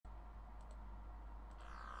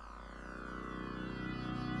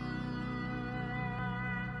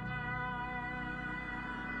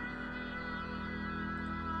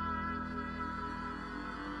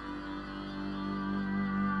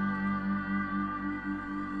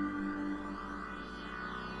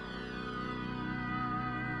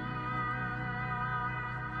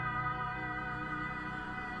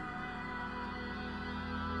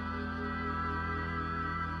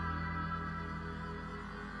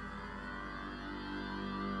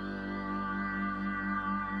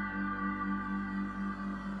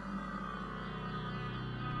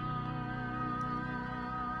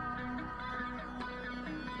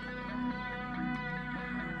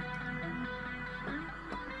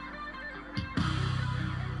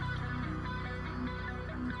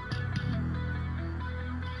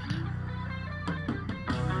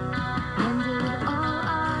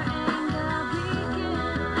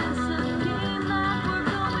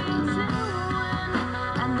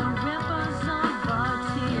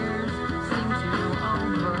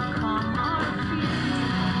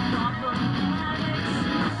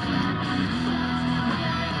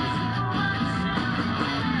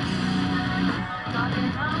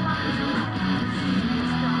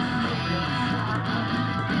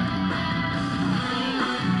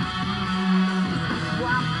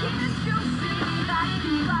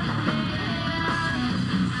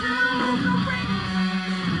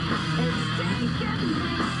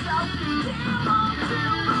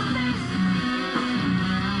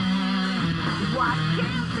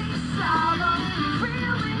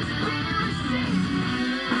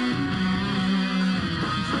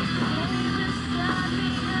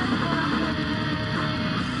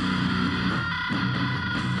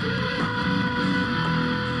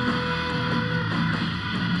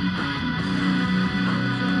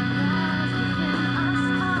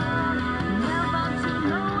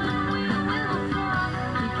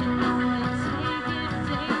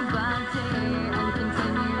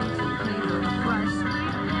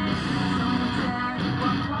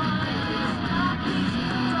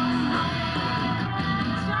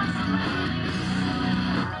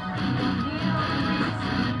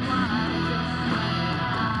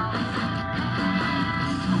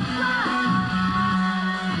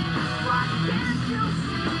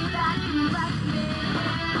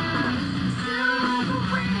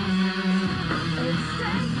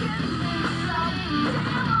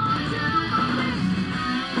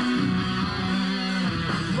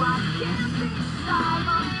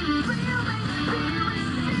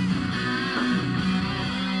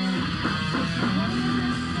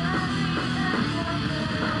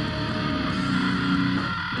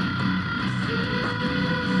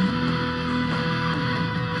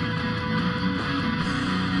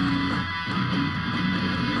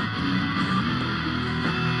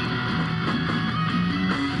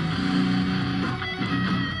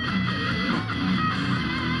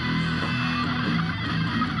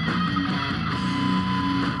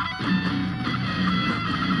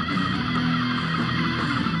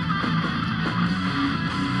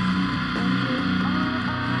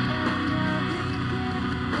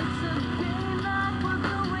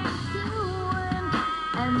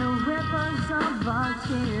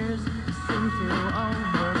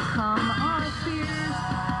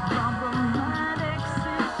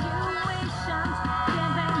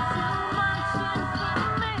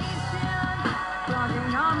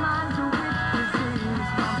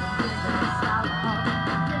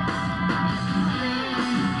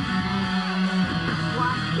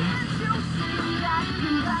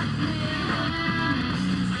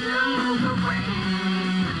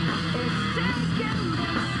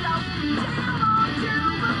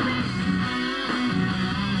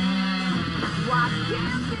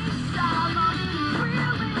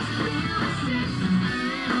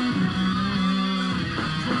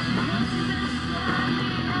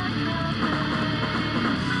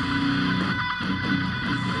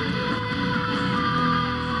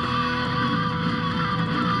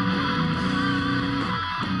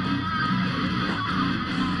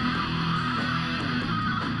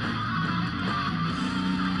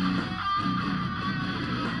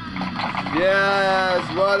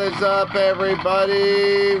Yes, what is up,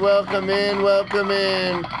 everybody? Welcome in, welcome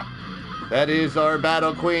in. That is our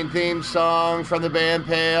Battle Queen theme song from the band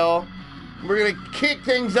Pale. We're going to kick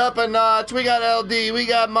things up a notch. We got LD, we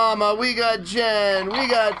got Mama, we got Jen, we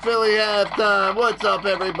got Philly Halftime. What's up,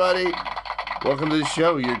 everybody? Welcome to the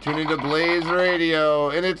show. You're tuning to Blaze Radio,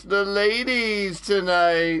 and it's the ladies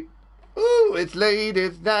tonight. Ooh, it's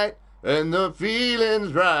ladies' night, and the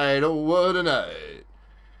feeling's right. Oh, what a night.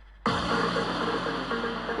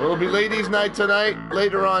 Well, it'll be ladies' night tonight,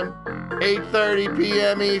 later on, 8:30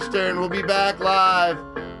 p.m. Eastern. We'll be back live.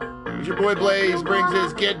 As your boy Blaze brings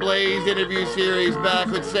his Get Blaze interview series back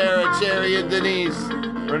with Sarah, Cherry, and Denise.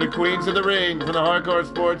 We're the Queens of the Ring from the Hardcore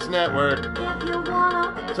Sports Network.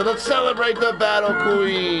 So let's celebrate the Battle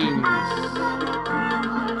Queens.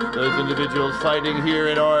 Those individuals fighting here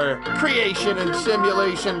at our Creation and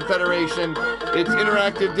Simulation Federation. It's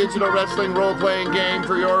interactive digital wrestling role-playing game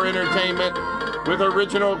for your entertainment with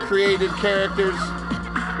original created characters,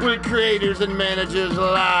 with creators and managers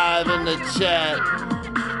live in the chat.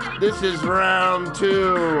 This is round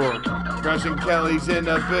 2. Crushing Kelly's in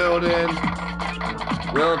the building.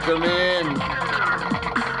 Welcome in.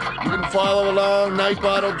 You can follow along.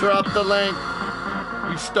 Nightbot will drop the link.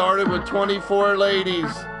 We started with 24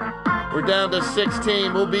 ladies. We're down to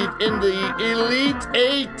 16. We'll be in the Elite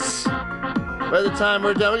 8 by the time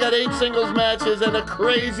we're done. We got 8 singles matches and a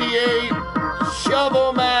crazy 8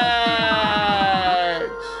 shovel match.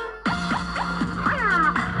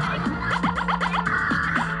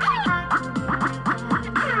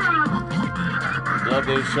 Love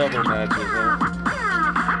those shovel matches, huh?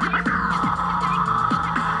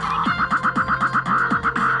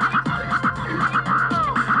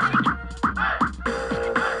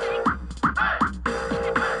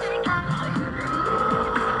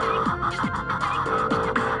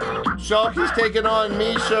 Shalky's taking on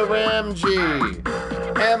Misha Ramji.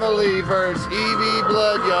 Emily versus Evie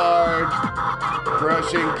Bloodyard.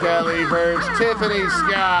 Crushing Kelly versus Tiffany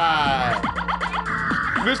Sky.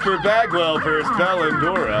 Mr. Bagwell versus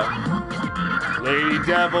Bellandora. Lady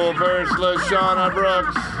Devil versus LaShawna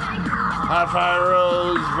Brooks. Hi-Fi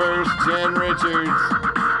Rose versus Jen Richards.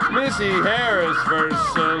 Missy Harris versus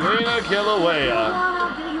Selena Kilauea.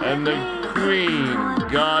 And the Queen,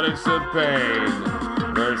 Goddess of Pain,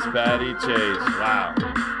 versus Patty Chase. Wow.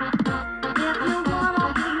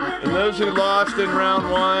 And those who lost in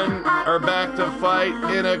round 1 are back to fight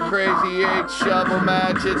in a crazy 8 shovel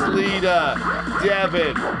match. It's Lita,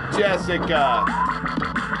 Devin, Jessica,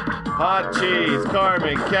 Hot Cheese,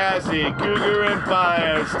 Carmen, Cassie, Cougar, and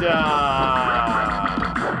Firestar.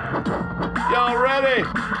 Y'all ready?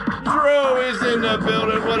 Drew is in the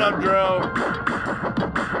building. What up, Drew?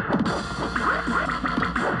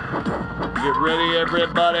 Get ready,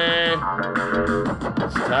 everybody.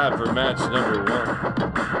 It's time for match number 1.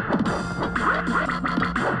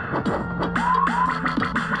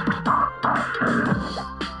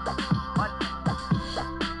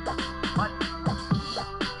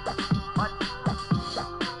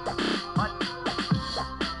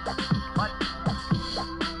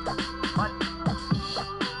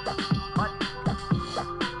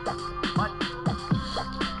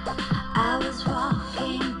 I was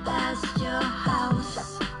walking past your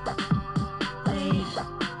house late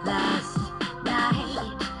last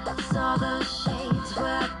night. Saw the shades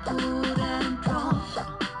were pulled and drawn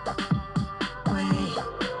way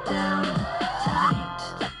down tight,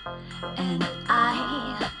 and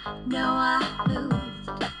I know I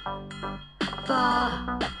moved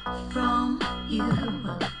far from you.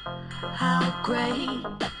 How great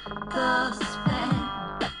the span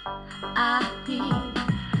I need.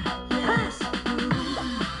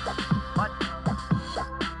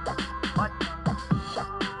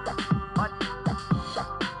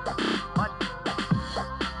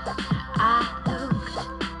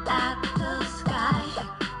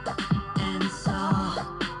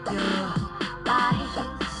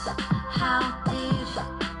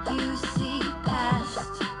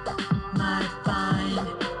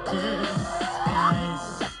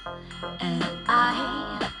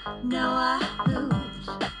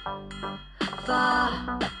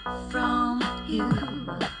 Far from you,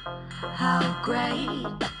 how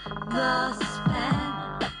great the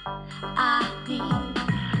span I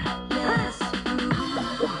need.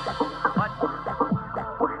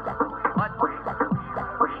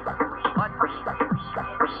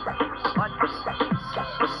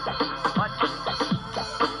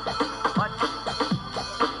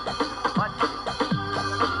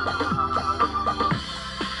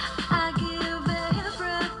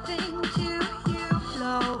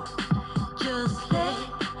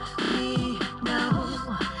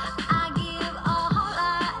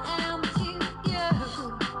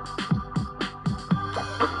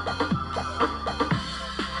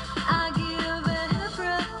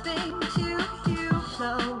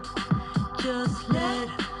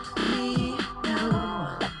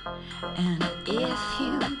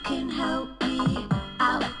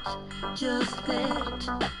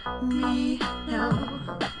 me know.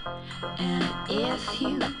 And if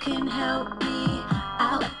you can help me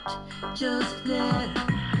out, just let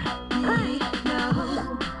me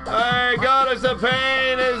know. Hey, Goddess of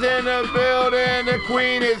Pain is in the building. The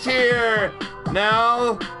Queen is here.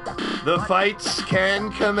 Now, the fights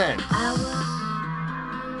can commence.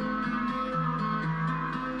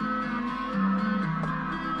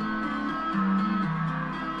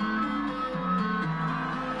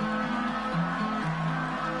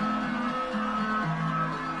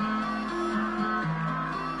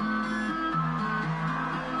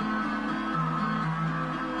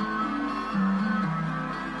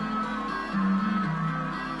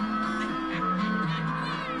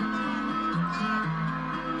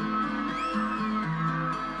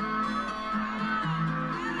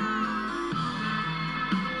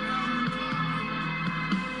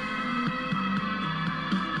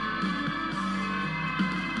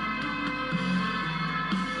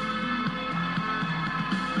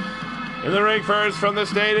 In the ring first from the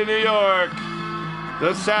state of New York,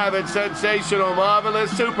 the savage, sensational,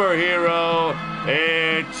 marvelous superhero,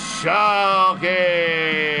 it's Shocky.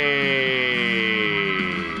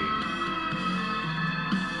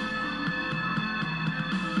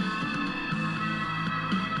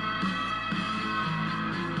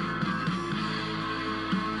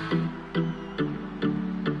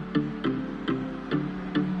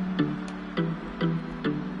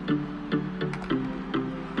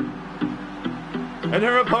 And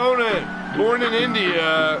her opponent, born in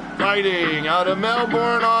India, fighting out of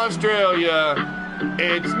Melbourne, Australia,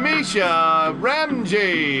 it's Misha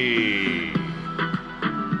Ramji.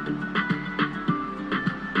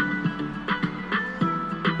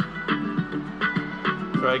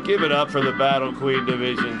 That's right, give it up for the Battle Queen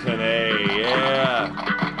division today,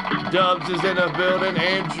 yeah. Dubs is in the building,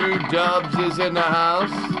 Andrew Dubs is in the house.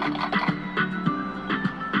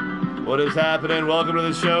 What is happening? Welcome to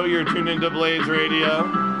the show. You're tuned into Blaze Radio.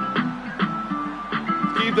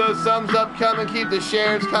 Keep those thumbs up coming. Keep the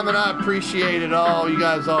shares coming. I appreciate it all. You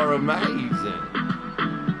guys are amazing.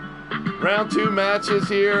 Round 2 matches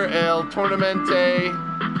here. El Tournamente.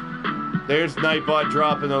 There's Nightbot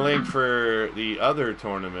dropping the link for the other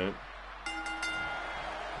tournament.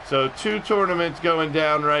 So 2 tournaments going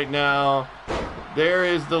down right now. There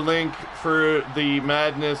is the link for the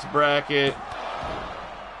Madness bracket.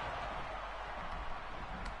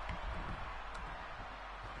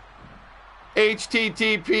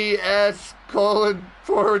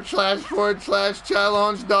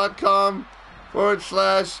 https://challenge.com/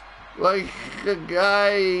 like a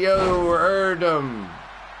guy yo heard him.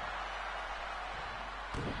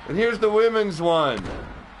 And here's the women's one.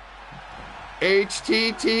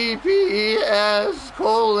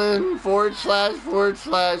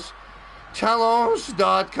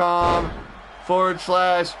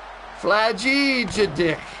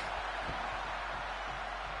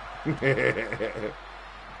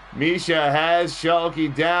 Misha has Shocky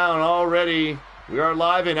down already. We are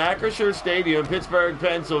live in Acrisure Stadium, Pittsburgh,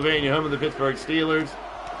 Pennsylvania, home of the Pittsburgh Steelers.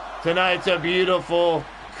 Tonight's a beautiful,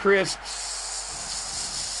 crisp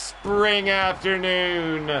spring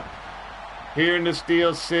afternoon here in the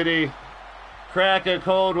Steel City. Crack a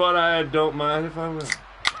cold one, I don't mind if I will.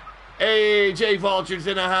 Hey, Jay Vulture's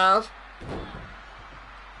in the house.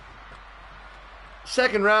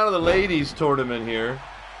 Second round of the ladies tournament here.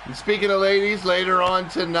 And speaking of ladies, later on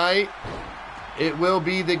tonight, it will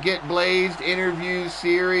be the Get Blazed interview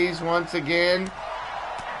series once again.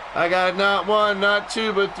 I got not one, not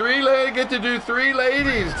two, but three ladies. Get to do 3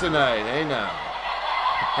 ladies tonight. Hey now.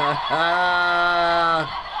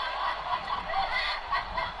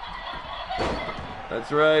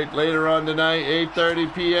 That's right. Later on tonight,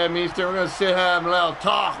 8:30 p.m. Eastern, we're going to sit and have a little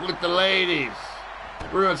talk with the ladies.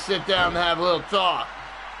 We're going to sit down and have a little talk.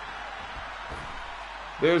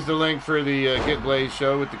 There's the link for the Get Blazed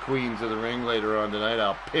show with the Queens of the Ring later on tonight.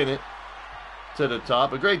 I'll pin it to the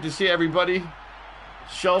top. But great to see everybody.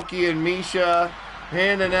 Shocky and Misha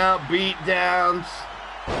handing out beatdowns.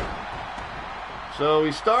 So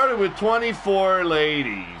we started with 24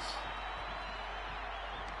 ladies.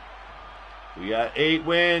 We got 8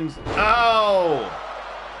 wins. Oh!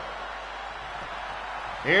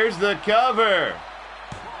 Here's the cover.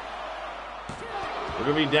 We're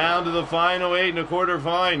going to be down to the final 8 in the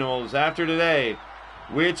quarterfinals after today.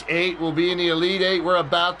 Which 8 will be in the Elite 8? We're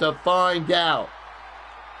about to find out.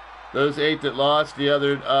 Those 8 that lost the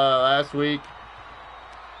other last week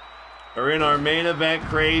are in our main event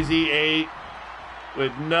Crazy 8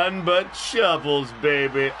 with none but shovels,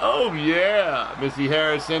 baby. Oh, yeah. Missy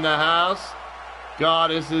Harris in the house.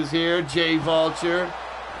 Goddess is here. Jay Vulture.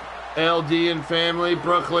 LD and family,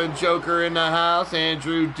 Brooklyn Joker in the house,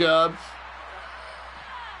 Andrew Dubs.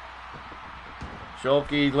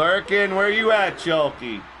 Shulky lurking, where you at,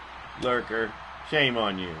 Shulky? Lurker, shame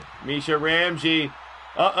on you. Misha Ramsey,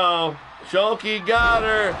 uh-oh. Shulky got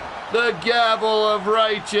her, the gavel of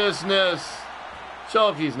righteousness.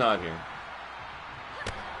 Shulky's not here.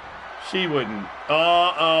 She wouldn't.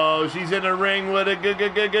 Uh-oh, she's in the ring with a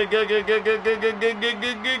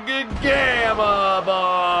gamma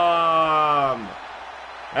bomb.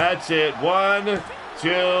 That's it. 1,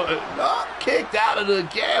 2. Kicked out of the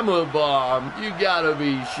gamma bomb. You gotta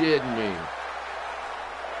be shitting me.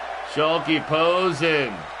 Shulky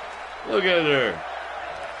posing. Look at her.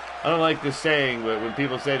 I don't like this saying, but when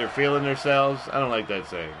people say they're feeling themselves, I don't like that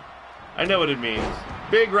saying. I know what it means.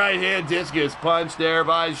 Big right hand discus punch there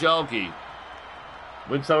by Shulky.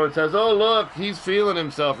 When someone says, oh, look, he's feeling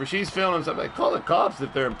himself, or she's feeling himself, they call the cops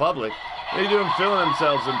if they're in public. They do them feeling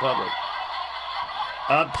themselves in public.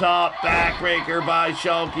 Up top, backbreaker by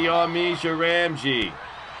Shulky on Misha Ramsey.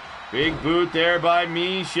 Big boot there by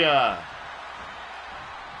Misha.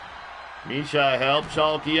 Misha helped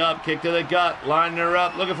Shulky up, kick to the gut, lining her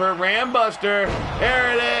up, looking for a ram buster.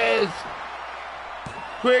 There it is.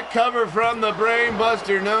 Quick cover from the brain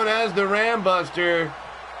buster, known as the ram buster.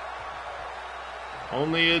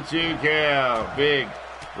 Only a 2 count. Big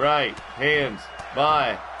right hands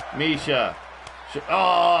by Misha.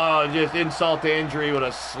 Oh, just insult to injury with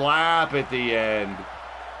a slap at the end.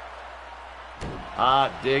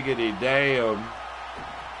 Hot diggity damn.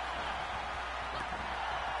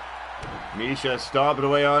 Misha stomping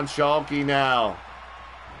away on Shulky now.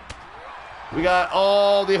 We got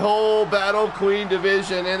the whole Battle Queen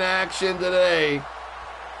division in action today.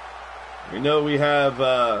 We know we have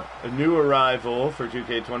a new arrival for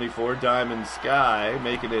 2K24, Diamond Sky,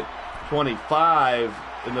 making it 25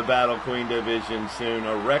 in the Battle Queen division soon,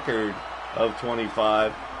 a record of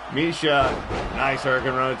 25. Misha, nice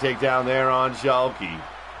hurricane run to take down there on Shulky.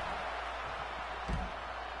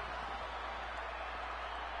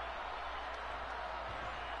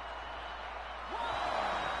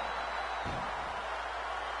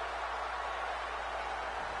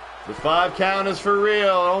 The 5 count is for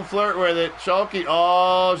real. Don't flirt with it. Shulky,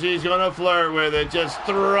 oh, she's going to flirt with it. Just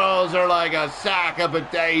throws her like a sack of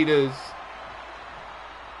potatoes.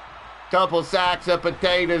 Couple sacks of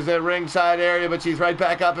potatoes at ringside area, but she's right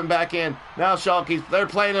back up and back in. Now Shulky, they're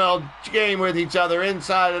playing a little game with each other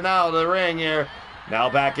inside and out of the ring here. Now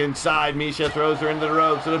back inside. Misha throws her into the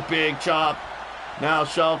ropes with a big chop. Now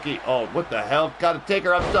Shulky, oh, what the hell? Got to take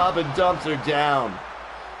her up top and dumps her down.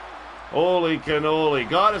 Holy cannoli.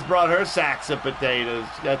 God has brought her sacks of potatoes.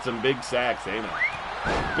 She got some big sacks, ain't it?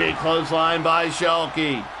 Big clothesline by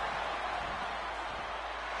Shulky.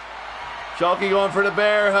 Shulky going for the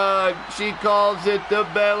bear hug. She calls it the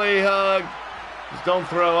belly hug. Just don't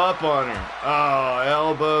throw up on her. Oh,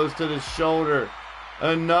 elbows to the shoulder.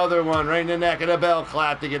 Another one right in the neck and a bell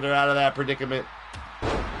clap to get her out of that predicament.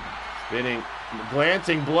 Spinning.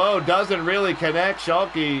 Glancing blow doesn't really connect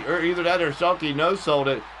Shulky, or either that or Shulky no-sold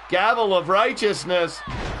it. Gavel of righteousness.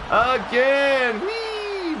 Again.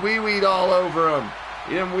 Wee-weed all over him.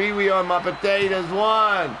 He didn't wee-wee on my potatoes.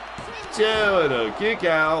 1, 2, and a kick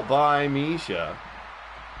out by Misha.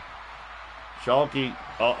 Shulky,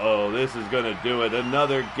 uh-oh, this is going to do it.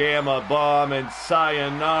 Another gamma bomb and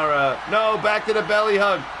sayonara. No, back to the belly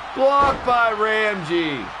hug. Blocked by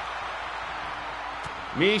Ramsey.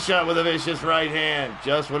 Misha with a vicious right hand.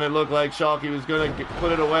 Just when it looked like Shulky was going to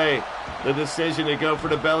put it away, the decision to go for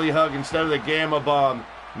the belly hug instead of the gamma bomb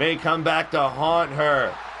may come back to haunt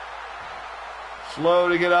her. Slow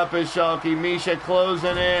to get up is Shulky. Misha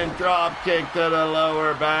closing in. Drop kick to the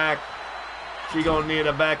lower back. She going to need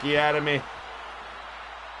a bacchiotomy.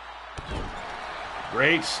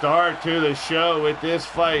 Great start to the show with this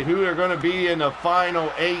fight. Who are going to be in the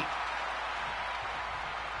final 8?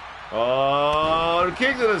 Oh, the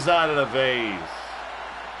kick to the side of the face.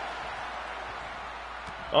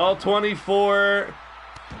 All 24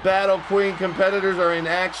 Battle Queen competitors are in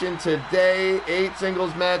action today. 8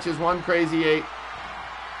 singles matches, 1 crazy 8.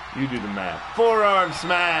 You do the math. Forearm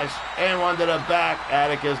smash and 1 to the back.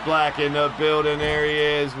 Atticus Black in the building. There he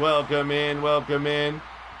is. Welcome in, welcome in.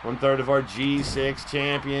 1/3 of our G6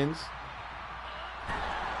 champions.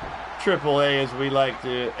 Triple A, as we like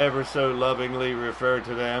to ever so lovingly refer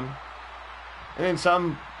to them. And in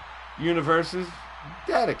some universes,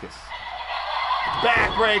 Atticus.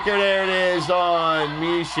 Backbreaker, there it is on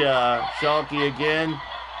Misha. Shulky again.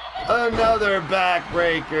 Another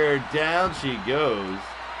backbreaker. Down she goes.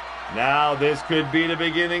 Now this could be the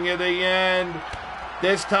beginning of the end.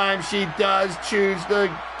 This time she does choose the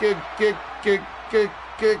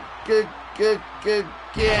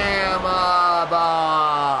Gamma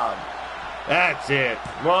bomb. That's it.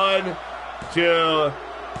 1, 2,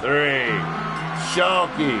 3.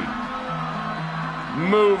 Shulky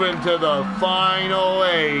moving to the final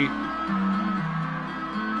 8.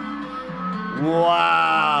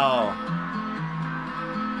 Wow.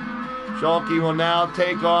 Shulky will now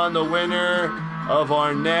take on the winner of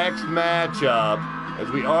our next matchup, as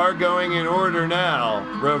we are going in order now,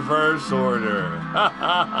 reverse order.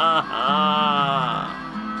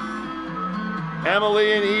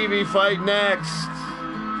 Emily and Evie fight next.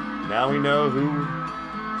 Now we know who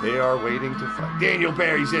they are waiting to fight. Daniel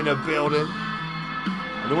Barry's in the building.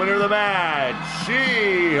 And the winner of the match,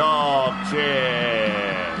 She-Hulk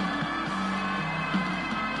Chick.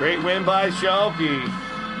 Great win by Shulky.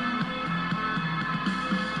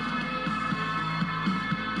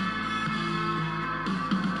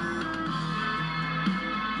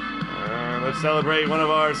 Let's celebrate one of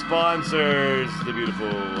our sponsors, the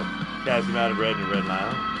beautiful Cassie Mountain Bread and Red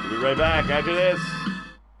Lounge. We'll be right back after this.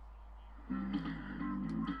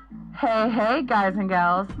 Hey, guys and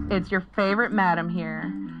gals. It's your favorite madam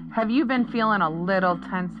here. Have you been feeling a little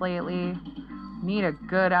tense lately? Need a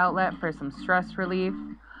good outlet for some stress relief?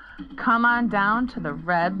 Come on down to the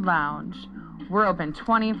Red Lounge. We're open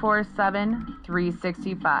 24/7,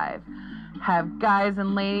 365. Have guys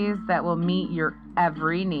and ladies that will meet your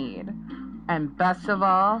every need. And best of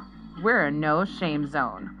all, we're a no shame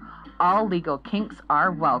zone. All legal kinks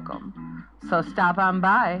are welcome. So stop on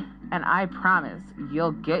by, and I promise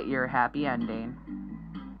you'll get your happy ending.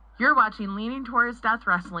 You're watching Leaning Towards Death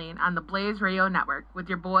Wrestling on the Blaze Radio Network with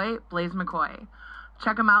your boy, Blaze McCoy.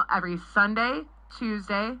 Check him out every Sunday,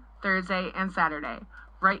 Tuesday, Thursday, and Saturday,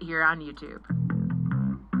 right here on YouTube.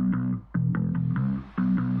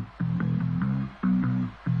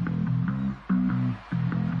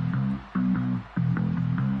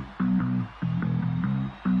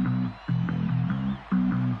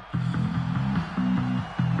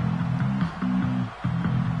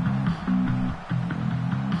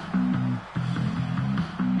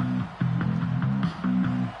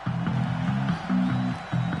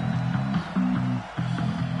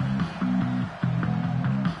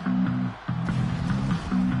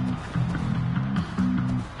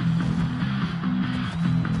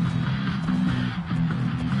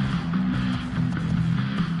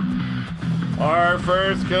 Our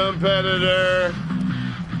first competitor.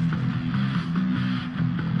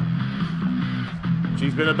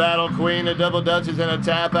 She's been a battle queen, a double duchess, and a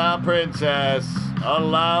tap-out princess.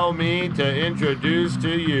 Allow me to introduce to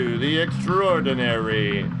you the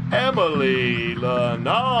extraordinary Emily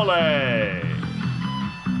Lanale.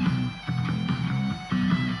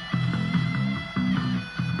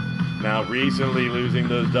 Now, recently losing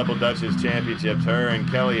those double duchess championships her and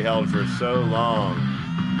Kelly held for so long.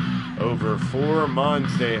 Over 4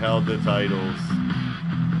 months they held the titles.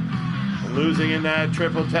 And losing in that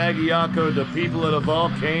triple tagiaco to people at the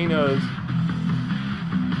Volcanoes.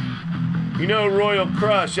 You know, Royal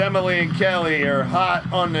Crush, Emily and Kelly are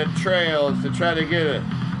hot on the trails to try to get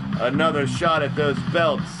another shot at those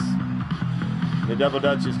belts in the Double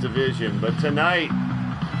Duchess division. But tonight,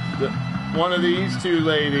 one of these two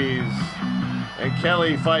ladies, and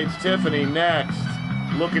Kelly fights Tiffany next,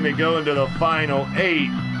 looking to go into the final 8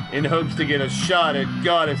 in hopes to get a shot at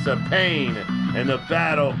Goddess of Pain and the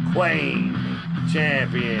Battle Queen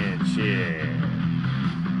Championship.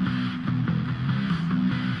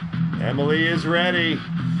 Emily is ready.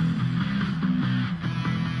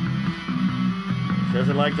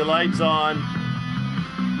 Doesn't like the lights on.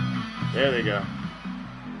 There they go.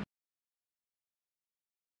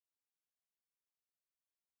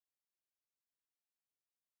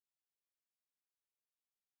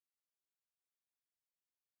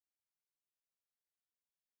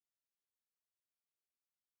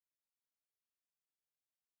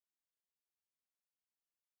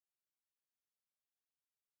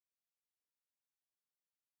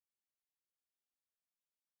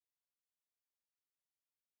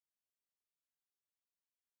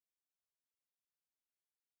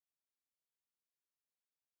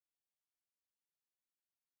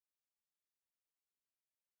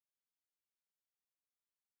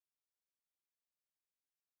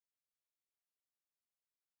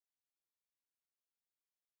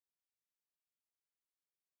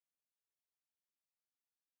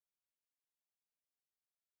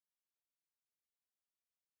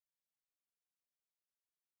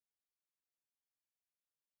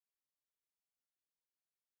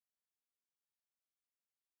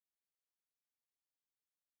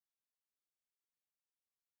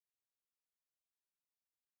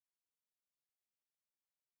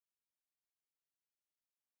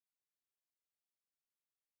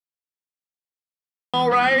 All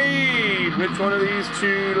right. Which one of these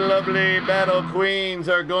two lovely battle queens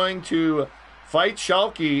are going to fight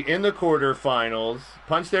Schalke in the quarterfinals?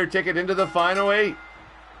 Punch their ticket into the final 8.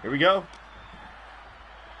 Here we go.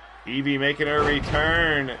 Evie making her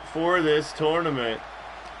return for this tournament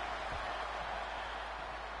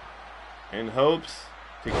in hopes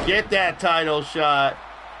to get that title shot.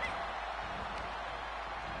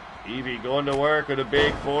 Evie going to work with a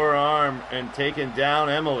big forearm and taking down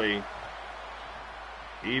Emily.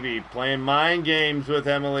 Evie playing mind games with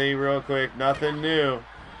Emily real quick. Nothing new.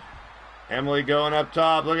 Emily going up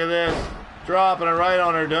top. Look at this. Dropping it right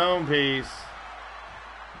on her dome piece.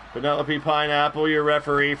 Penelope Pineapple, your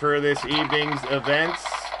referee for this evening's events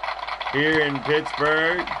here in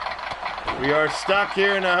Pittsburgh. We are stuck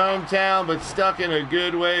here in the hometown, but stuck in a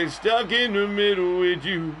good way. Stuck in the middle with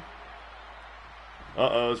you.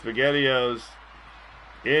 Uh-oh, SpaghettiOs.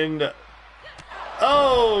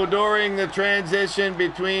 During the transition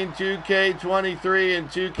between 2K23 and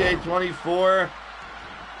 2K24,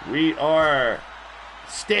 we are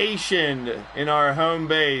stationed in our home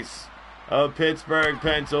base of Pittsburgh,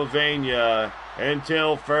 Pennsylvania,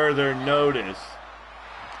 until further notice.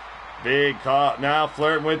 Big call. Now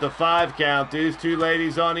flirting with the 5 count. These two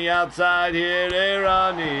ladies on the outside here. They're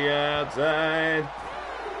on the outside.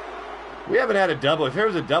 We haven't had a double. If there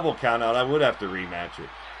was a double count out, I would have to rematch it.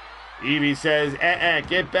 Evie says,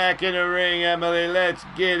 get back in the ring, Emily. Let's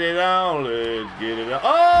get it on. Let's get it on.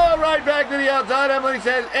 Oh, right back to the outside. Emily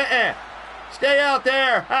says, stay out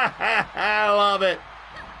there. Ha, ha, ha. I love it.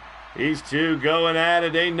 These two going at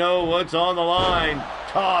it. They know what's on the line.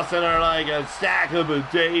 Tossing her like a sack of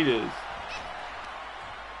potatoes.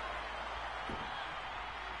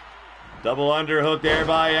 Double underhook there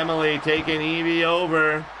by Emily, taking Evie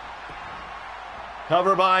over.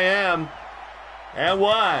 Cover by M. And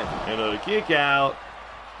 1. And a kick out.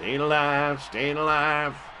 Staying alive, staying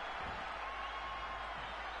alive.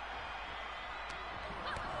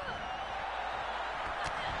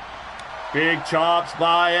 Big chops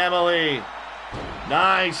by Emily.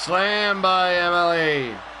 Nice slam by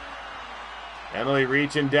Emily. Emily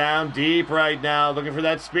reaching down deep right now, looking for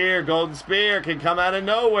that spear. Golden spear can come out of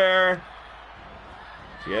nowhere.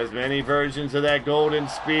 She has many versions of that golden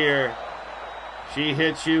spear. She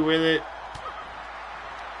hits you with it.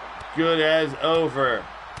 Good as over.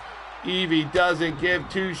 Evie doesn't give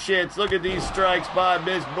 2 shits. Look at these strikes by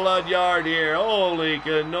Miss Bloodyard here. Holy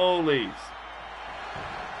cannolis.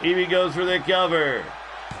 Evie goes for the cover.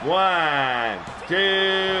 1, 2,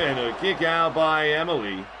 and a kick out by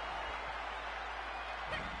Emily.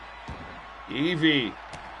 Evie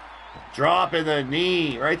dropping the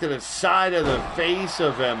knee right to the side of the face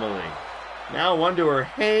of Emily. Now one to her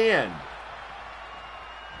hand.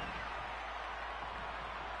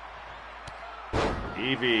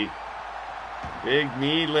 Evie, big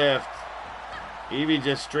knee lift. Evie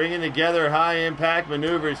just stringing together high impact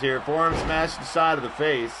maneuvers here. Forearm smash to the side of the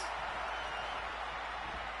face.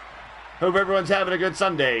 Hope everyone's having a good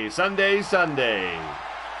Sunday. Sunday.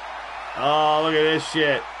 Oh, look at this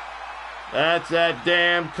shit. That's that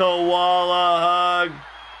damn koala hug.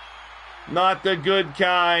 Not the good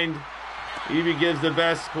kind. Evie gives the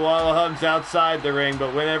best koala hugs outside the ring,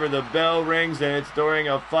 but whenever the bell rings and it's during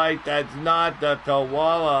a fight, that's not the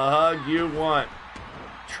koala hug you want.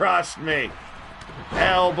 Trust me.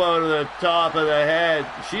 Elbow to the top of the head.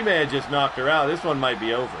 She may have just knocked her out. This one might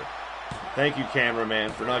be over. Thank you,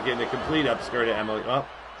 cameraman, for not getting a complete upskirt of Emily. Oh,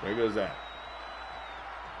 there goes that.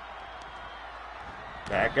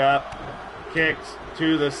 Back up. Kicks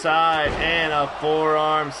to the side and a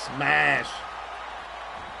forearm smash.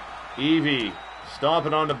 Evie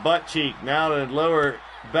stomping on the butt cheek. Now to the lower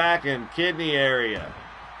back and kidney area.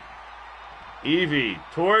 Evie,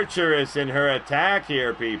 torturous in her attack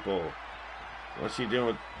here, people. What's she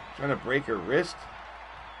doing? Trying to break her wrist?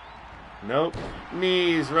 Nope.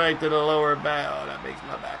 Knees right to the lower back. Oh, that makes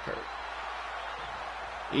my back hurt.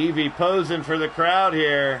 Evie posing for the crowd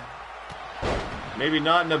here. Maybe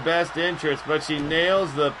not in the best interest, but she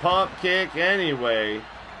nails the pump kick anyway.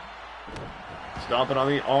 Stomping on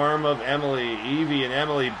the arm of Emily. Evie and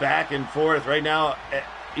Emily back and forth. Right now,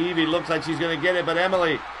 Evie looks like she's going to get it, but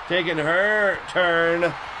Emily taking her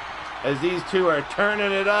turn as these two are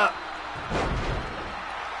turning it up.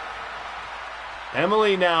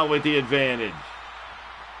 Emily now with the advantage.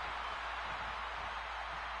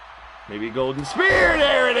 Maybe golden spear.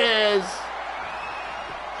 There it is.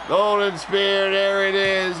 Golden spear. There it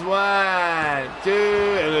is. 1, 2,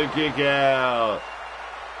 and a kick out.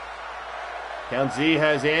 Count Z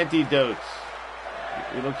has antidotes.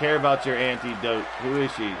 We don't care about your antidote. Who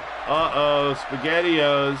is she? Uh-oh.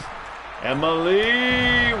 SpaghettiOs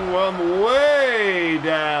Emily from way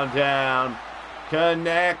downtown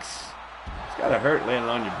connects. It's gotta hurt landing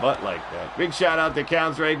on your butt like that. Big shout out to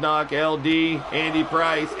Counts Raid Knock, LD, Andy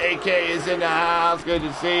Price, AK is in the house. Good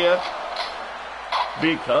to see you.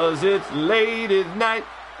 Because it's late at night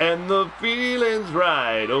and the feeling's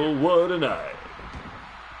right. Oh, what a night.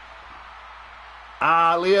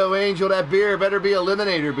 Leo Angel, that beer better be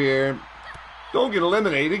Eliminator beer. Don't get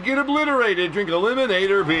eliminated, get obliterated. Drink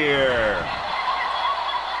Eliminator beer.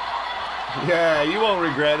 Yeah, you won't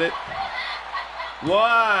regret it.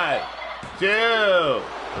 1, 2.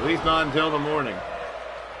 At least not until the morning.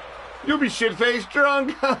 You'll be shit-faced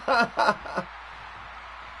drunk.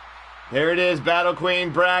 There it is, Battle Queen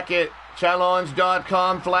bracket,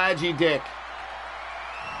 challenge.com, Flaggy Dick.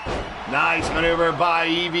 Nice maneuver by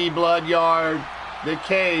Evie Bloodyard. The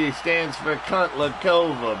K stands for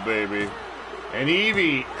Kuntlakova, baby. And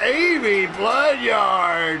Evie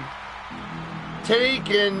Bloodyard,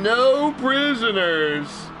 taking no prisoners.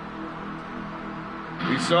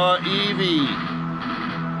 We saw Evie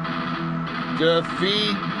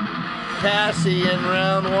defeat Cassie in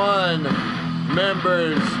round 1.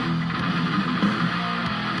 Members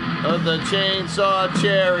of the Chainsaw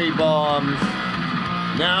Cherry Bombs.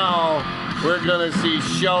 Now we're gonna see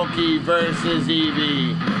Shulky versus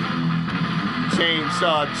Evie.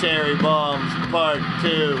 Chainsaw Cherry Bombs Part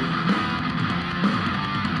 2.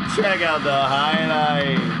 Check out the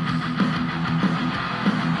highlights.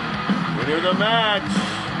 Winner of the match,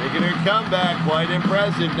 making her comeback, quite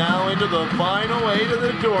impressive. Now into the final 8 of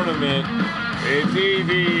the tournament. It's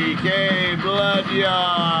Evie K. Bloodyard.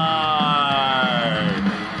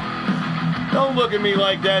 Don't look at me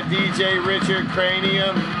like that, DJ Richard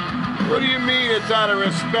Cranium. What do you mean it's out of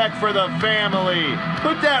respect for the family?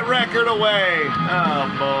 Put that record away. Oh,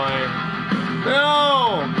 boy.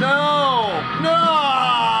 No!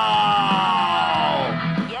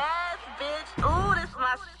 Yes, bitch. Ooh, this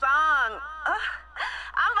my song.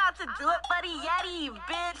 I'm about to do it for the Yeti,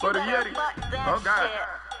 bitch. For the Yeti. Oh, God.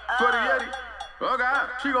 For the Yeti. Oh, God.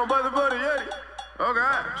 She gon' buzz it for the Yeti. Oh,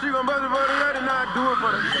 God. She gon' buzz it for the Yeti. Now do it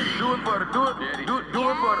for the Yeti. Do it for the do it. Do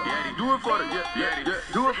it for the Yeti. Do it for the Yeti.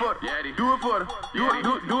 Do it for the Yeti. Do it for the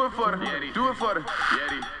do it for the Yeti. Do it for the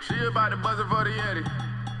Yeti. She about to buzz it for the Yeti.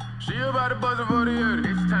 She about to buzz it for the Yeti.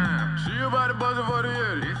 It's time. She about to buzz it for the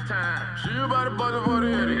Yeti. It's time. She about to buzz it for the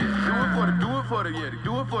Yeti. Do it for the Yeti.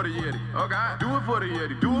 Do it for the Yeti. Oh God. Do it for the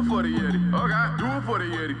Yeti. Do it for the Yeti. Oh God. Do it for the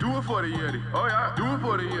Yeti. Do it for the Yeti. Oh yeah. Do it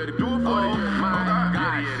for the Yeti. Do it for the Yeti. My God.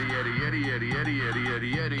 Yeti, Yeti, Yeti, Yeti, Yeti, Yeti, Yeti,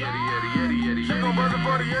 Yeti, Yeti, Yeti, Yeti, Yeti. She gon' buzz it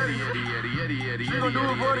for the Yeti. Yeti, Yeti, Yeti, Yeti. She gon' do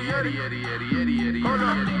it for the Yeti. Yeti, Yeti, Yeti, Yeti. Hold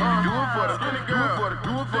up. Do it for the skinny girl.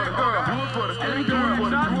 Do it for the girl. Do it for the skinny girl. Do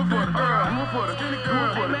it for the girl. Do it for the skinny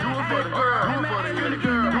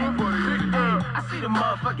girl. Do it for the girl. I see the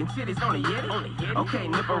motherfucking titties on the Yeti. Okay,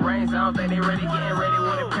 nipple rings, I don't think they ready. Getting ready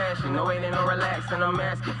with a passion. No waiting, no relaxing, I'm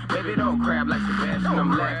asking. Baby, don't crab like Sebastian.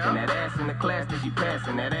 I'm lacking that ass in the class that she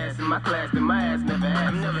passing. That ass in my class that my ass never had.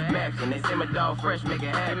 I'm never matching. They say my dog fresh, make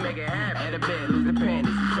it happen. At a bed, lose the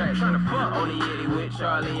panties, subtract. Tryna fuck on the Yeti with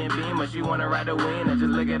Charlie and Beam, but she wanna ride the wind. I just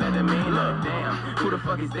look at her demeanor. Look, damn, who the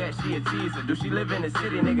fuck is that? She a teaser. Do she live in the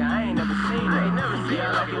city, nigga? I ain't never seen her.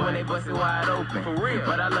 Yeah, I like it when they bust it wide open. For real.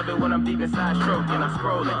 But I love it when I'm deep inside stroking. I'm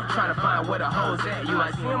scrolling, trying to find where the hoes at. You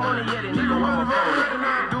might see him on the Yeti, nigga. I'm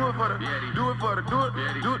a do it for the Yeti. Do it for the do it.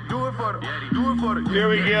 Do it for the Yeti. Do it for the. Here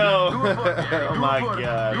we go. Oh my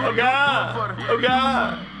God. Oh God. Oh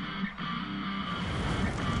God.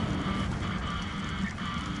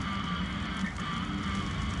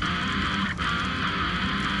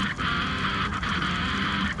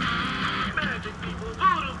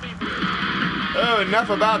 Oh, enough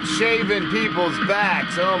about shaving people's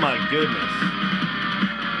backs. Oh my goodness.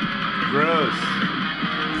 Gross.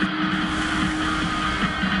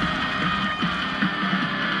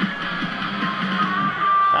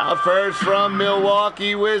 Out first from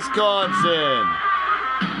Milwaukee, Wisconsin.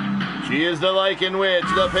 She is the Lycan Witch,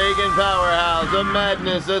 the Pagan Powerhouse, the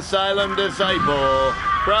Madness Asylum Disciple,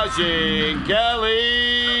 crushing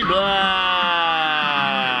Kelly Black.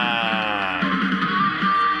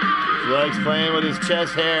 He likes playing with his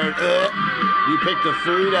chest hair. He picked the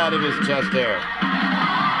food out of his chest hair.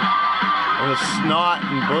 And the snot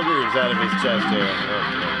and boogers out of his chest hair.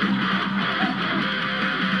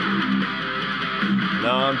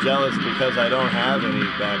 No, I'm jealous because I don't have any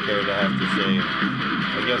back hair to have to shave.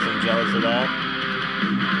 I guess I'm jealous of that.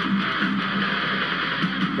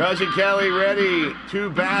 Crushing Kelly ready to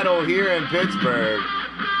battle here in Pittsburgh.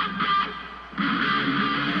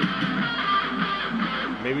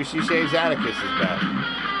 Maybe she shaves Atticus's back.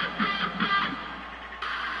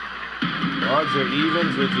 Odds are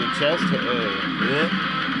evens with your chest hair. Yeah.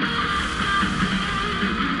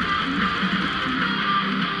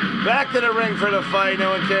 Back to the ring for the fight. No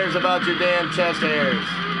one cares about your damn chest hairs.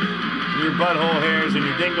 Your butthole hairs and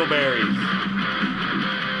your dingleberries.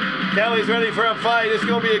 Kelly's ready for a fight. It's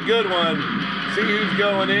going to be a good one. See who's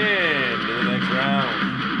going in to the next round.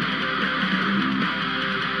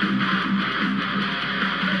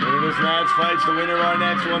 This match fights the winner of our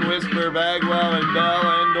next one, Whisper, Bagwell, and Bell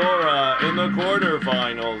Andorra in the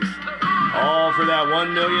quarterfinals. All for that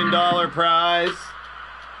 $1 million prize.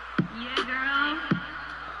 Yeah, girl.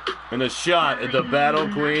 And a shot at the Battle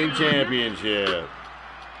Queen Championship.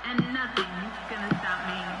 And nothing's gonna stop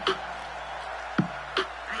me. I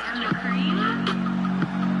am the cream. I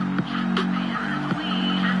am the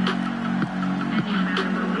queen. And you better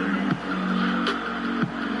believe it.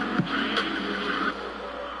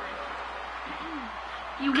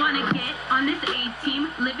 You wanna get on this A-team,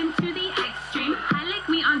 living to the extreme. I like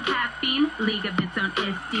me on caffeine, league of its own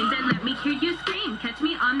esteem. Then let me hear you scream, catch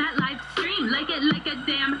me on that live stream, like it like a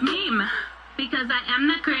damn meme. Because I am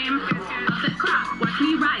the cream of the crop. Watch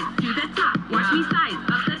me rise to the top, watch me size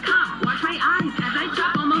up the comp. Watch my eyes as I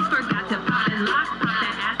drop, almost forgot to pop and lock. Pop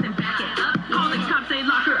that ass and back it up. All the cops, they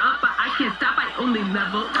lock her up, but I can't stop, I only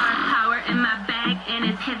level. Star power in my bag, and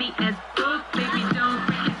it's heavy as book. Baby, don't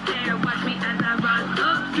break it there, watch me as I rise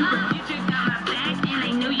up. Super future got my back, and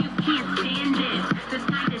I know you can't stand it. This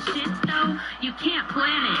kind of shit, though, you can't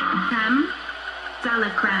plan it. Creme,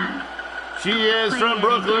 dollar creme. She is from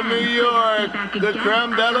Brooklyn, New York, the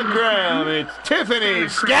creme de la creme. It's Tiffany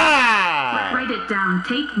Sky. Write it down,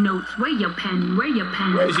 take notes. Where your pen? Where your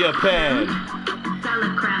pen? Where's your pen?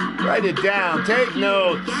 Dollar creme. Write it down, take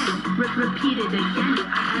notes. Repeat it again.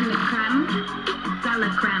 I am the creme. Dollar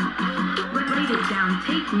creme. Write it down,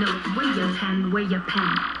 take notes. Where your pen? Where your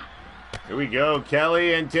pen? Here we go,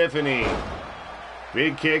 Kelly and Tiffany.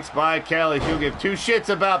 Big kicks by Kelly. She'll give two shits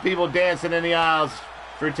about people dancing in the aisles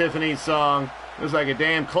for Tiffany's song. It was like a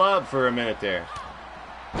damn club for a minute there.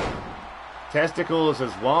 Testicles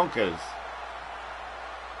as Wonkas.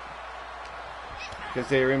 Because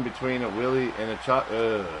they were in between a willy and a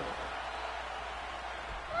chocolate.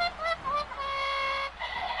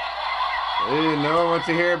 No one wants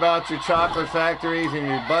to hear about your chocolate factories and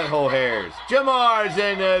your butthole hairs. Jamar's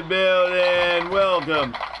in the building.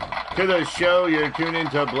 Welcome to the show. You're tuned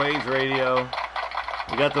into Blaze Radio.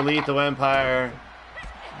 We got the Lethal Empire,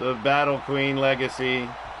 the Battle Queen Legacy,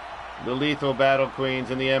 the Lethal Battle Queens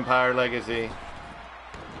and the Empire Legacy,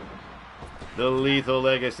 the Lethal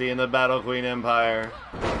Legacy and the Battle Queen Empire.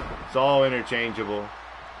 It's all interchangeable.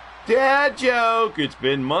 Dad joke! It's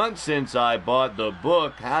been months since I bought the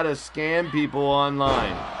book, How to Scam People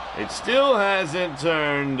Online. It still hasn't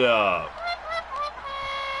turned up.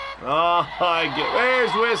 Oh,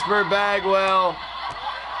 where's Whisper Bagwell?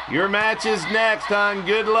 Your match is next, hon.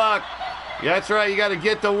 Good luck. That's right, you got to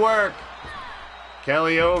get to work.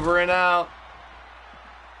 Kelly over and out.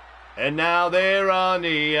 And now they're on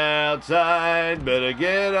the outside. Better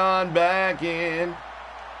get on back in.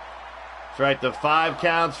 That's right, the 5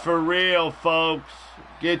 counts for real, folks.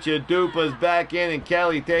 Get your dupas back in, and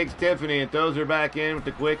Kelly takes Tiffany and throws her back in with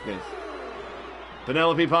the quickness.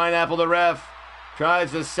 Penelope Pineapple, the ref,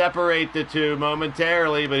 tries to separate the two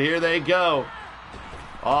momentarily, but here they go.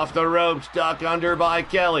 Off the rope, stuck under by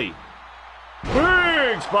Kelly.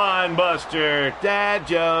 Big spine buster. Dad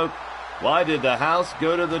joke. Why did the house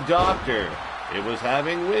go to the doctor? It was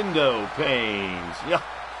having window pains. Yuck,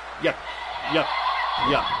 yuck, yuck,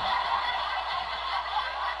 yuck.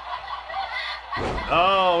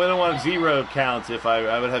 Oh, we don't want 0 counts. If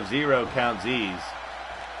I would have 0 count Z's.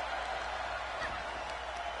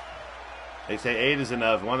 They say 8 is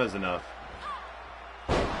enough, 1 is enough.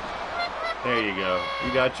 There you go.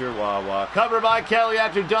 You got your wah-wah. Cover by Kelly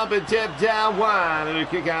after dumping tip down one. And a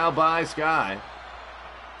kick out by Sky.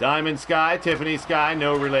 Diamond Sky, Tiffany Sky,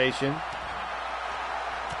 no relation.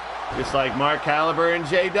 Just like Mark Caliber and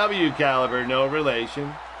JW Caliber, no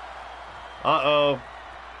relation. Uh-oh.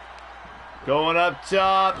 Going up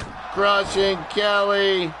top. Crushing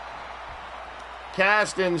Kelly.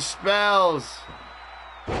 Casting spells.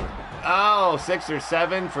 Oh, 6 or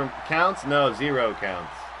 7 from counts? No, 0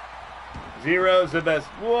 counts. 0's the best.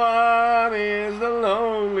 1 is the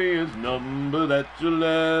loneliest number that you'll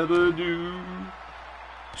ever do.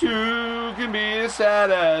 2 can be as sad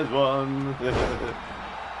as 1.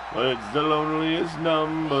 But it's the loneliest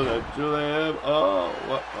number that you'll ever... Oh,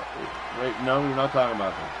 what? Wait, no, you're not talking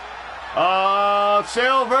about that. Oh,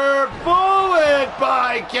 silver bullet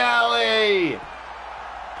by Kelly.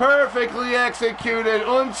 Perfectly executed.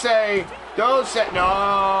 Unse. Don't say...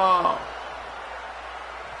 No.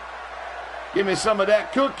 Give me some of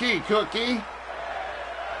that cookie.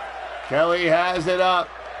 Kelly has it up.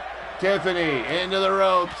 Tiffany into the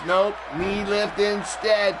ropes. Nope. Knee lift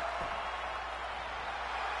instead.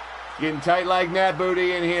 Getting tight like Nat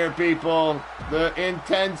Booty in here, people. The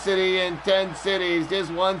intensity in 10 cities.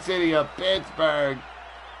 Just one city of Pittsburgh.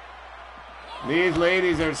 These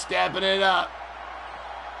ladies are stepping it up.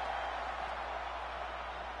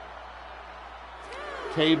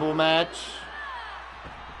 Table match.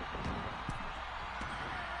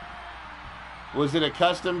 Was it a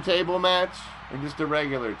custom table match or just a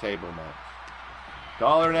regular table match?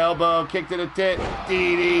 Collar and elbow, kick to the tit.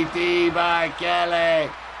 DDT by Kelly.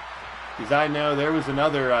 Because I know there was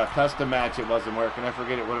another custom match that wasn't working. I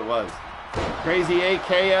forget what it was. Crazy 8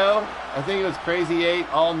 KO. I think it was Crazy 8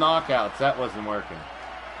 all knockouts. That wasn't working.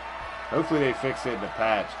 Hopefully they fix it in the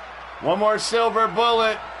patch. One more silver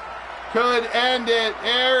bullet. Could end it.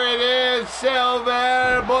 There it is.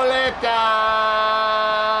 Silver Bulleta.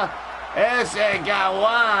 Ese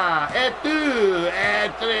Gawa. Et 2.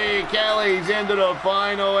 Et 3. Kelly's into the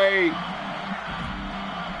final 8.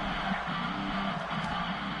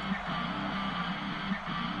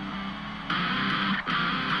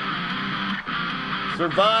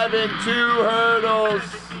 Surviving 2 hurdles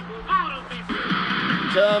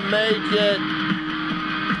to make it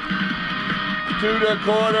to the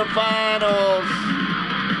quarterfinals.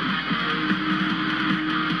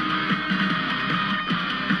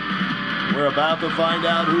 We're about to find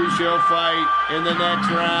out who she'll fight in the next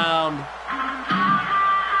round.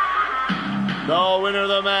 The winner of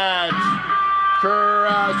the match,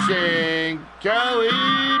 crushing Kelly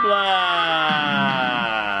Black.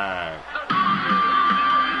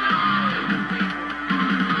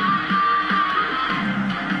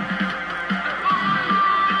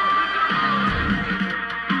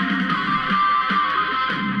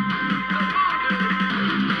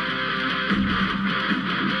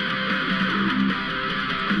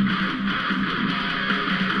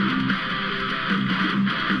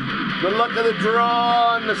 The luck of the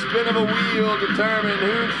draw and the spin of a wheel determine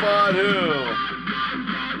who fought who.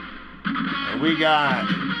 And we got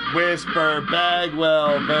Whisper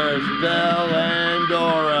Bagwell versus Belle and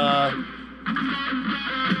Dora.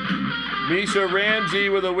 Misha Ramsey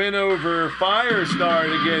with a win over Firestar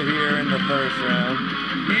to get here in the first round.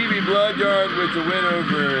 Evie Bloodyard with the win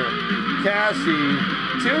over Cassie.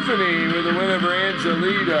 Tiffany with a win over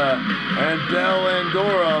Angelita, and Belle and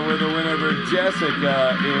Dora with a win over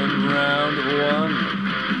Jessica in round 1.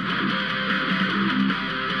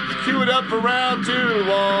 Let's cue it up for round 2.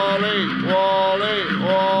 Wally.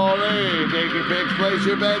 Take your picks, place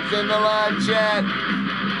your bets in the live chat.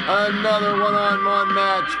 Another one-on-one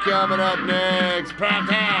match coming up next. Prime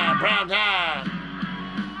time.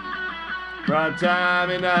 Prime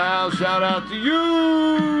time in the house. Shout out to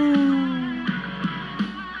you.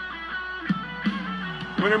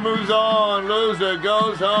 Winner moves on, loser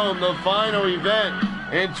goes home. The final event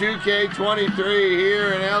in 2K23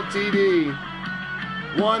 here in LTD.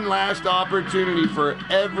 One last opportunity for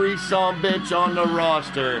every sumbitch on the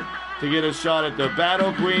roster to get a shot at the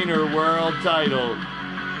Battle Queen or World title.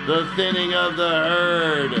 The thinning of the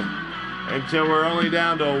herd until we're only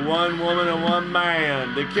down to one woman and one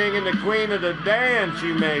man. The king and the queen of the dance,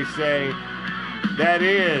 you may say. That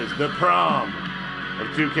is the prom of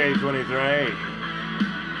 2K23.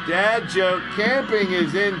 Dad joke, camping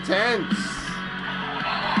is intense.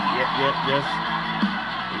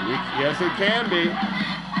 Yes, it can be.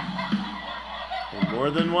 In more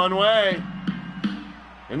than one way.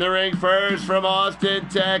 In the ring first from Austin,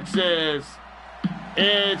 Texas,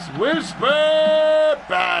 it's Whisper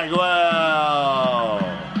Bagwell.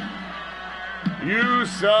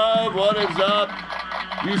 Yusuf, what is up?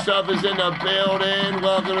 Yusuf is in the building.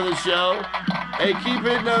 Welcome to the show. Hey, keep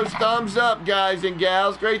hitting those thumbs up, guys and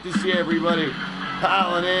gals. Great to see everybody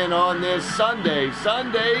piling in on this Sunday.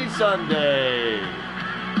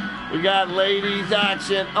 We got ladies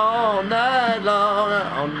action all night long,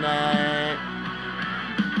 all night.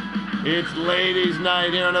 It's ladies'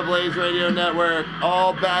 night here on the Blaze Radio Network.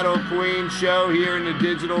 All Battle Queen show here in the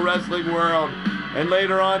digital wrestling world. And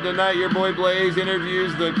later on tonight, your boy Blaze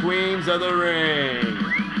interviews the queens of the ring.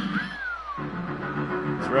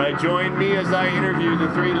 Right, join me as I interview the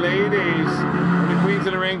 3 ladies from the Queens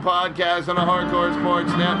of the Ring podcast on the Hardcore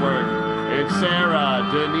Sports Network. It's Sarah,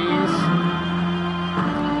 Denise,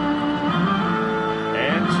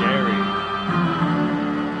 and Cherry.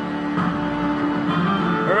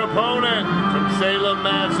 Her opponent from Salem,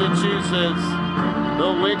 Massachusetts,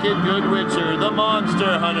 the Wicked Good Witcher, the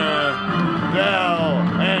Monster Hunter, Belle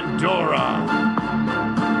and Dora.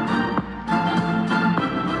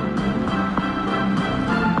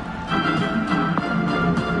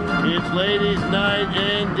 It's ladies' night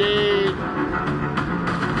indeed.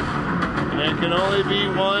 And there can only be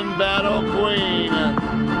one battle queen.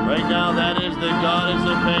 Right now, that is the Goddess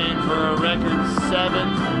of Pain for a record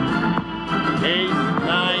 7th, 8th,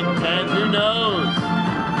 9th, 10th. Who knows?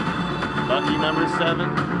 Lucky number 7.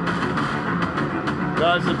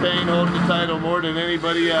 Goddess of Pain holding the title more than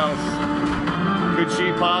anybody else. Could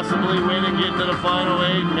she possibly win and get to the final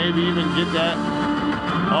 8? Maybe even get that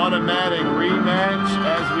automatic rematch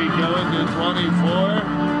as we go into 24?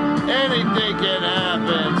 Anything can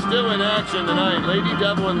happen. Still in action tonight. Lady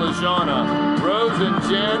Devil and LaShawna, Rose and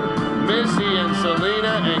Jen, Missy and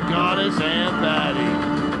Selena, and Goddess and Patty.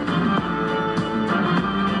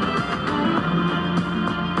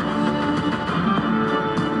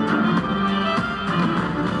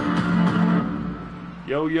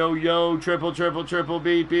 Yo, yo, yo, triple, triple, triple,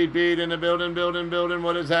 beat, beat, beat, in the building, building, building.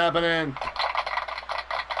 What is happening?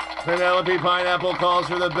 Penelope Pineapple calls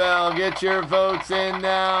for the bell. Get your votes in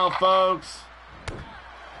now, folks.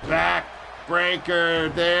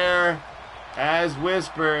 Backbreaker there as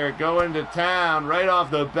Whisper going to town right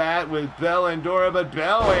off the bat with Belle and Dora, but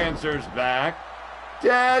Belle answers back.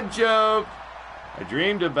 Dad joke. I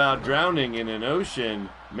dreamed about drowning in an ocean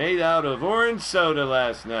made out of orange soda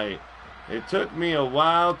last night. It took me a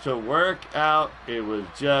while to work out. It was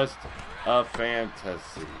just a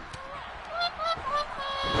fantasy.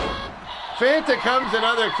 Fanta comes in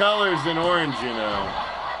other colors than orange, you know.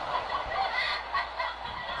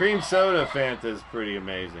 Cream soda Fanta is pretty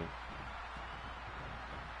amazing.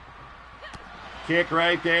 Kick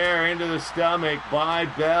right there into the stomach by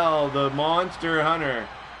Belle, the monster hunter.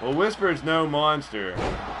 Well, Whisper's no monster.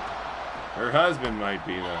 Her husband might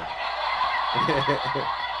be, though.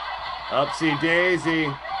 Upsy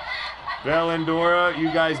daisy. Belle and Dora,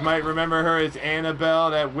 you guys might remember her as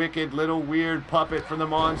Annabelle, that wicked little weird puppet from the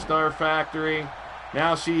Monstar Factory.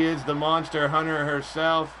 Now she is the monster hunter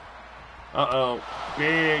herself. Uh-oh.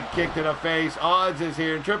 Big kick to the face. Odds is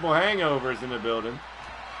here, and triple hangovers in the building.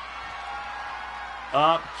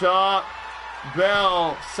 Up top,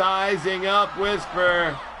 Belle sizing up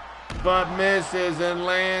Whisper, but misses and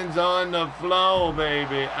lands on the floor,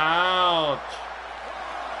 baby. Ouch.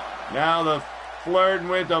 Now the flirting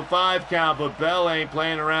with the 5 count, but Belle ain't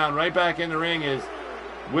playing around. Right back in the ring as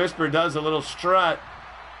Whisper does a little strut.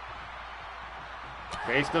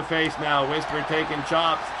 Face to face now. Whisper taking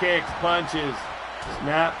chops, kicks, punches.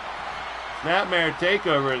 Snapmare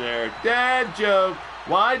takeover there. Dad joke.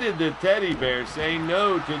 Why did the teddy bear say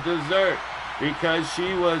no to dessert? Because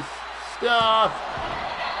she was stuffed.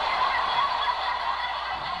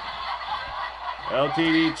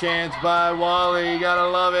 LTD chants by Wally. You gotta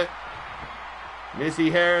love it. Missy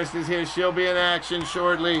Harris is here. She'll be in action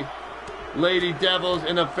shortly. Lady Devils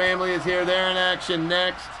and the family is here. They're in action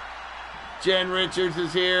next. Jen Richards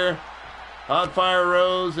is here. Hot Fire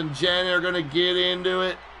Rose and Jen are going to get into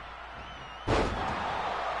it.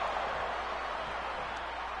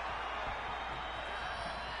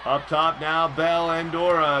 Up top now, Belle and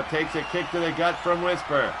Dora takes a kick to the gut from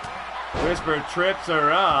Whisper. Whisper trips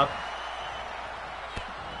her up.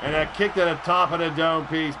 And a kick to the top of the dome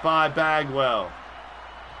piece by Bagwell.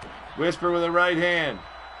 Whisper with a right hand.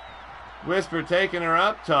 Whisper taking her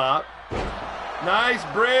up top. Nice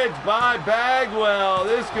bridge by Bagwell.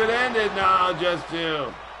 This could end it. No, just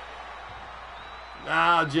 2.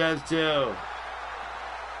 No, just 2.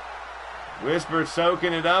 Whisper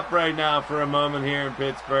soaking it up right now for a moment here in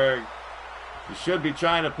Pittsburgh. He should be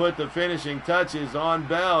trying to put the finishing touches on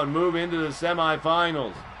Belle and move into the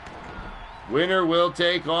semifinals. Winner will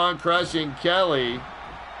take on Crushing Kelly.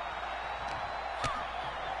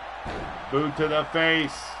 Boot to the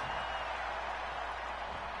face.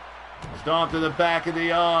 Stomp to the back of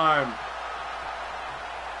the arm.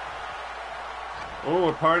 Oh,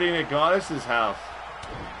 we're partying at Goddess's house.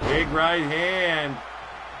 Big right hand.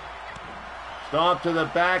 Stomp to the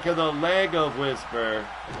back of the leg of Whisper.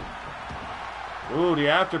 Ooh, the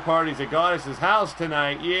after party's at Goddess's house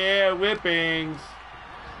tonight. Yeah, whippings.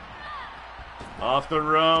 Off the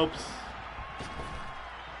ropes.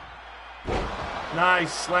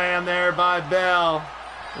 Nice slam there by Belle.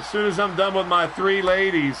 As soon as I'm done with my 3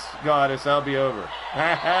 ladies, Goddess, I'll be over.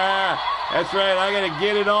 That's right, I got to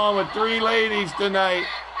get it on with 3 ladies tonight.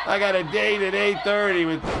 I got a date at 8:30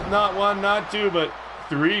 with not 1, not 2, but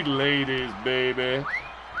 3 ladies, baby.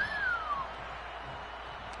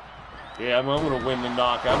 Yeah, I'm going to win the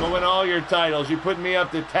knockout. I'm going to win all your titles. You put me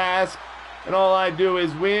up to task, and all I do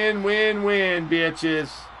is win, win, win,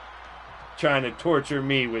 bitches. Trying to torture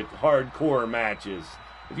me with hardcore matches.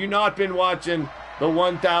 Have you not been watching the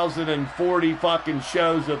 1040 fucking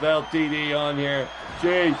shows of LTD on here?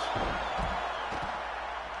 Jeez.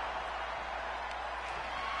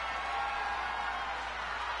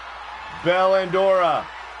 Bell and Dora.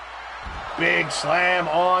 Big slam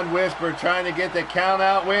on Whisper, trying to get the count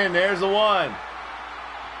out win. There's the one.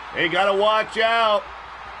 They got to watch out.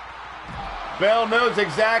 Bell knows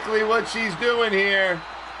exactly what she's doing here.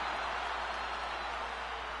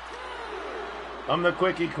 I'm the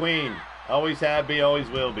quickie queen. Always have be, always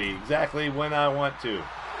will be. Exactly when I want to.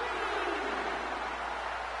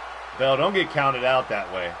 Bell, don't get counted out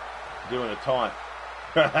that way. Doing a taunt.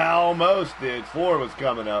 Almost did. 4 was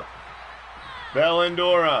coming up. Bell and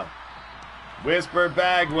Dora. Whisper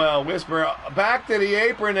Bagwell. Whisper back to the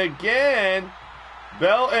apron again.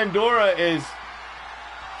 Bell and Dora is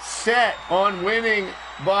set on winning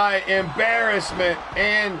by embarrassment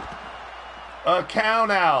and a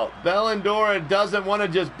count out. Bell and Dora doesn't want to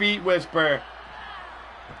just beat Whisper.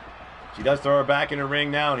 She does throw her back in the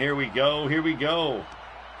ring now, and here we go. Here we go.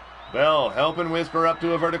 Bell helping Whisper up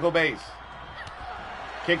to a vertical base.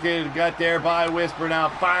 Kicked in the gut there by Whisper, now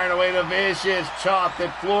firing away the vicious chop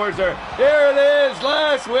that floors her. There it is,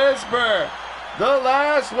 last Whisper. The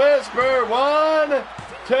last Whisper. 1,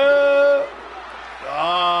 2.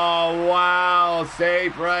 Oh, wow.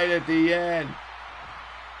 Safe right at the end.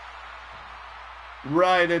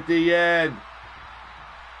 Right at the end.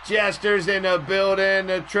 Jester's in the building.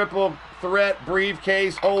 The triple threat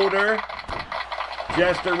briefcase holder.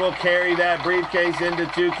 Jester will carry that briefcase into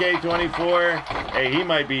 2K24. Hey, he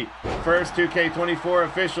might be first 2K24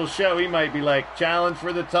 official show. He might be like, challenge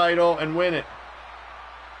for the title and win it.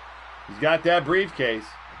 He's got that briefcase.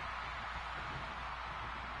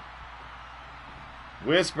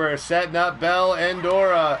 Whisper setting up Bell and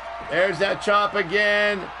Dora. There's that chop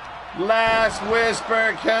again. Last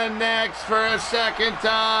Whisper connects for a second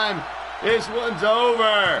time. This one's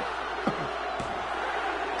over.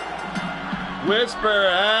 Whisper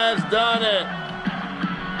has done it.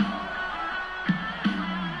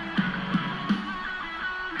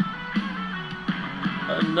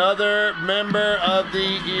 Another member of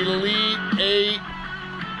the Elite 8.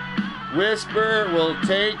 Whisper will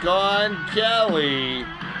take on Kelly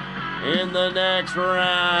in the next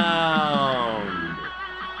round.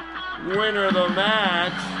 Winner of the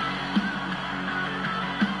match,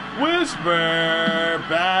 Whisper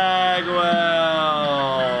Bagwell.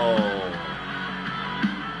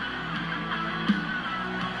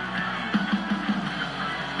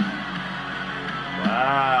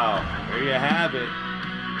 Wow, there you have it.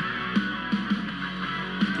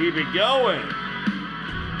 Keep it going.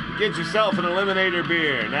 Get yourself an Eliminator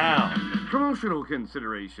beer now. Promotional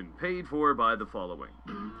consideration paid for by the following.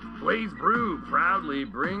 Blaze Brew proudly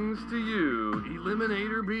brings to you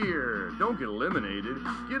Eliminator beer. Don't get eliminated,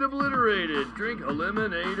 get obliterated. Drink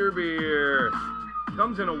Eliminator beer.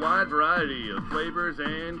 Comes in a wide variety of flavors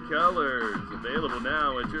and colors. Available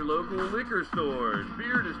now at your local liquor stores,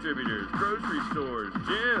 beer distributors, grocery stores,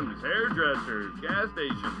 gyms, hairdressers, gas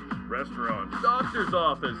stations, restaurants, doctor's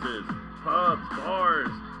offices, pubs,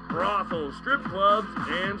 bars, brothels, strip clubs,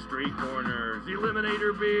 and street corners.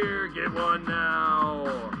 Eliminator beer, get one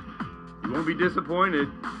now. You won't be disappointed.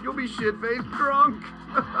 You'll be shit-faced drunk.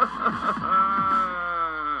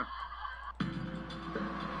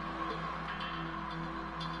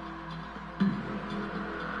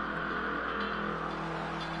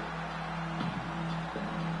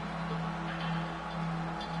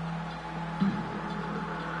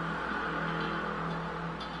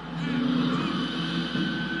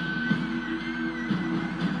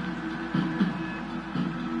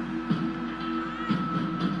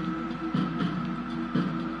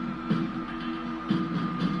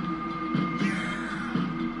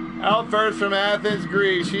 Out first from Athens,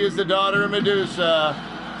 Greece, she is the daughter of Medusa.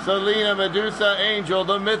 Selena Medusa Angel,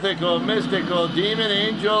 the mythical, mystical, demon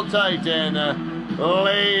angel titan,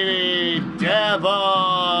 Lady Devil.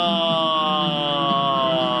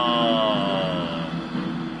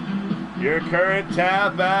 Your current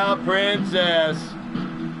tap out princess,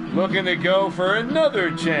 looking to go for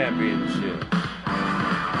another championship.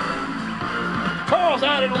 Charles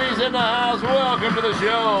Adderley's in the house. Welcome to the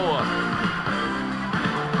show.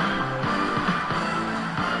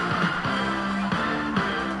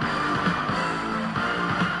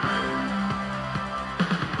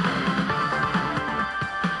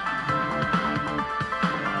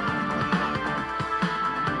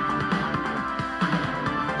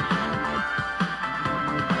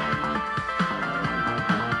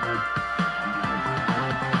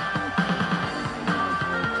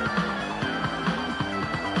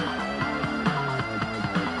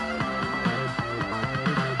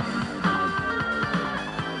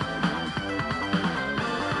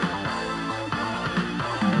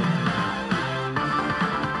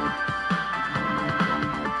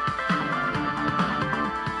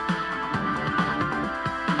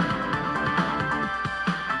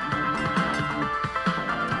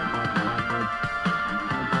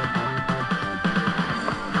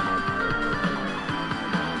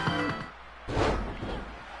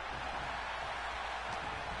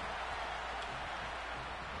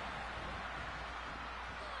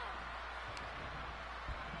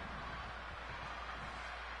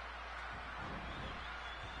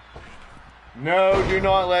 No, do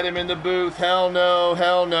not let him in the booth. Hell no,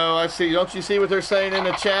 hell no. I see. Don't you see what they're saying in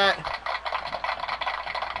the chat?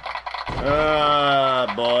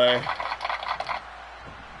 Ah, boy.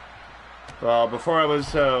 Well, before I was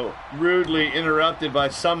so rudely interrupted by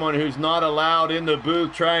someone who's not allowed in the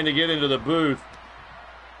booth trying to get into the booth.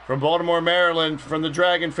 From Baltimore, Maryland, from the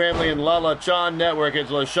Dragon family and Lala Chan Network, it's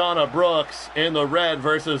LaShawna Brooks in the red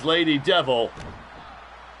versus Lady Devil.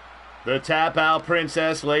 The tap-out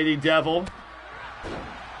princess, Lady Devil.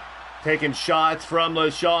 Taking shots from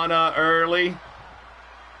LaShawna early.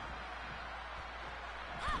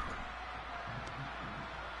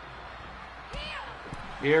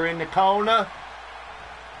 Here in the corner.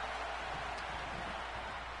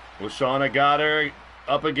 LaShawna got her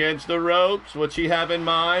up against the ropes. What's she have in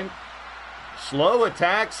mind? Slow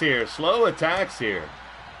attacks here. Slow attacks here.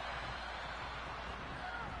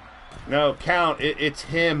 No, count. It's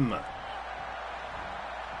him.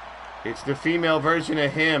 It's the female version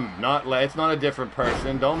of him. It's not a different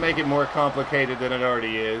person. Don't make it more complicated than it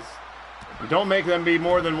already is. Don't make them be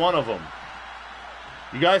more than one of them.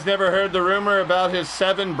 You guys never heard the rumor about his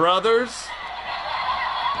 7 brothers?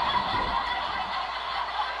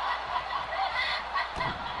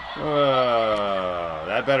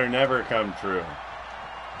 That better never come true.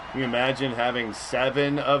 Can you imagine having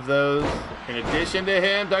 7 of those in addition to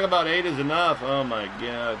him? Talk about 8 is enough. Oh my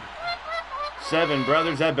God. 7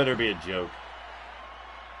 brothers, that better be a joke.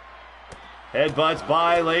 Headbutts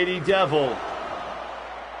by Lady Devil.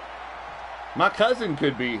 My cousin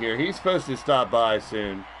could be here. He's supposed to stop by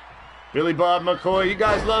soon. Billy Bob McCoy. You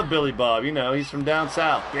guys love Billy Bob. You know, he's from down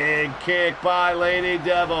south. Big kick by Lady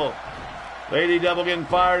Devil. Lady Devil getting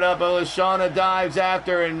fired up. LaShawna dives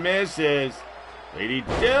after and misses. Lady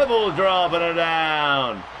Devil dropping her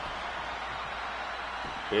down.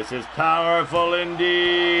 This is powerful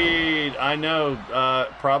indeed. I know,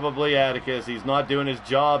 probably Atticus. He's not doing his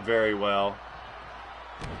job very well.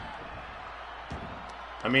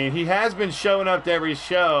 I mean, he has been showing up to every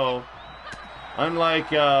show,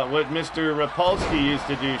 unlike what Mr. Rapolsky used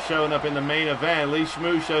to do, showing up in the main event. Lee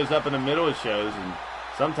Shmoo shows up in the middle of shows and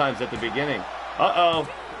sometimes at the beginning. Uh-oh,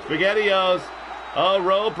 SpaghettiOs. Oh,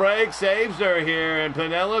 rope break saves her here, and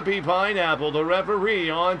Penelope Pineapple, the referee,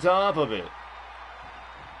 on top of it.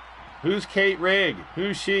 Who's Kate Rigg?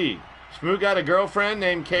 Who's she? Shmoo got a girlfriend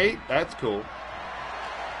named Kate? That's cool.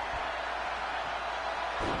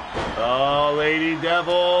 Oh, Lady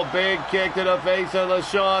Devil, big kick to the face of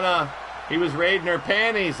LaShawna. He was raiding her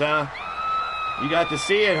panties, huh? You got to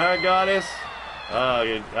see it, huh, Goddess?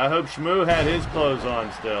 Oh, I hope Shmoo had his clothes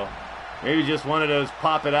on still. Maybe just one of those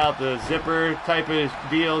pop it out the zipper type of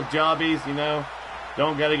deal, jobbies, you know?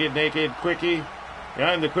 Don't gotta get naked, quickie. Yeah,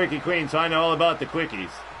 I'm the quickie queen, so I know all about the quickies.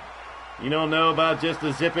 You don't know about just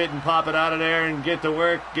to zip it and pop it out of there and get to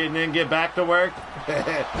work, and then get back to work?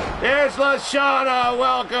 Here's LaShawna.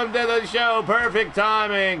 Welcome to the show. Perfect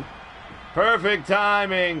timing. Perfect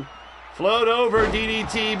timing. Float over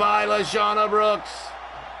DDT by LaShawna Brooks.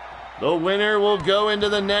 The winner will go into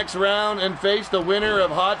the next round and face the winner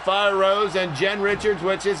of Hot Fire Rose and Jen Richards,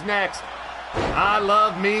 which is next. I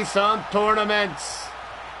love me some tournaments.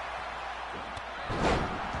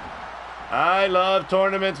 I love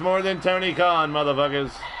tournaments more than Tony Khan,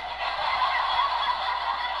 motherfuckers.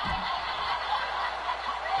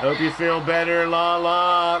 Hope you feel better, la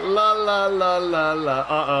la, la la la la la.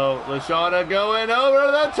 Uh-oh, LaShawna going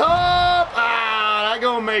over the top. Ah, that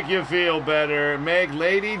gonna make you feel better. Make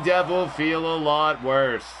Lady Devil feel a lot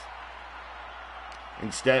worse.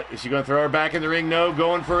 Instead, is she gonna throw her back in the ring? No,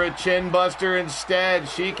 going for a chin buster instead.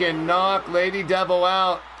 She can knock Lady Devil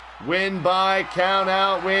out. Win by count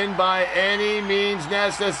out, win by any means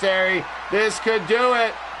necessary. This could do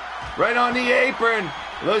it. Right on the apron.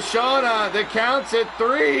 LaShawna, the count's at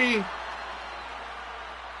 3.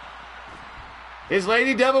 Is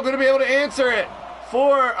Lady Devil going to be able to answer it?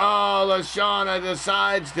 4. Oh, LaShawna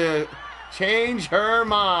decides to change her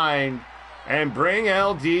mind and bring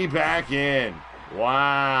LD back in.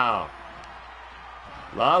 Wow.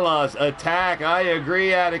 Lala's attack. I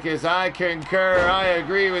agree, Atticus. I concur. I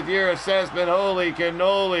agree with your assessment. Holy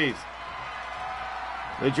cannolis.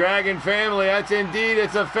 The Dragon family, that's indeed,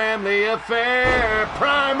 it's a family affair.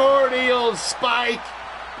 Primordial spike.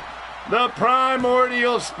 The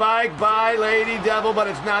primordial spike by Lady Devil, but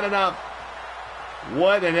it's not enough.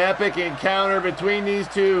 What an epic encounter between these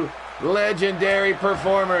two legendary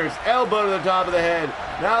performers. Elbow to the top of the head.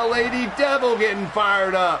 Now Lady Devil getting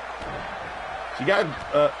fired up. She got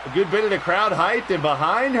a good bit of the crowd hyped and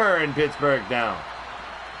behind her in Pittsburgh now.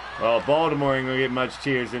 Well, Baltimore ain't gonna get much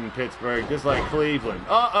cheers in Pittsburgh, just like Cleveland.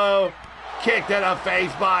 Uh-oh. Kick to the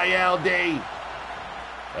face by LD.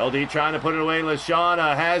 LD trying to put it away.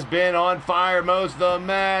 LaShawna has been on fire most of the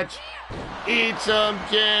match. Eat some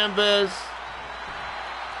canvas.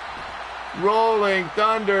 Rolling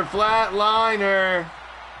Thunder Flatliner.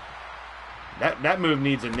 That move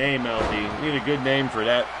needs a name, LD. You need a good name for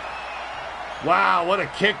that. Wow, what a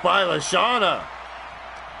kick by LaShawna.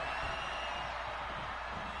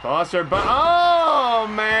 Toss her, but oh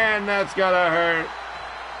man, that's gotta hurt.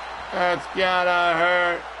 That's gotta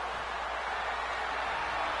hurt.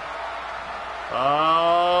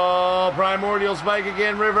 Oh, primordial spike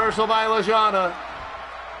again. Reversal by LaShawna.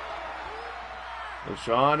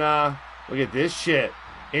 LaShawna, look at this shit.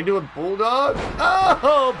 Into a bulldog.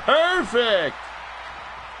 Oh, perfect.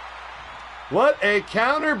 What a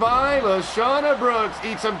counter by LaShawna Brooks.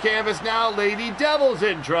 Eat some canvas now. Lady Devil's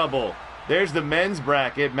in trouble. There's the men's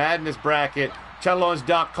bracket, Madness bracket,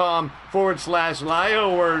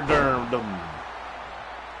 challenge.com/Liowerdom.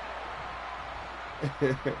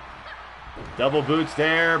 Double boots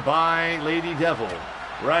there by Lady Devil.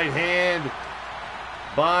 Right hand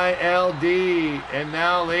by LD. And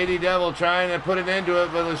now Lady Devil trying to put an end to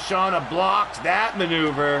it, but LaShawna blocks that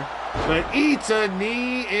maneuver, but eats a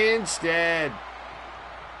knee instead.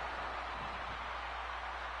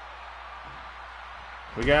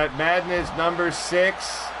 We got Madness number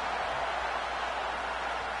 6.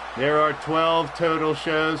 There are 12 total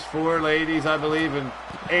shows, 4 ladies, I believe, and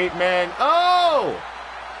 8 men. Oh!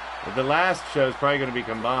 But the last show is probably going to be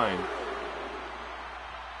combined.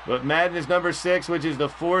 But Madness number 6, which is the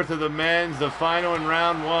 4th of the men's, the final in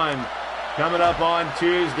round 1, coming up on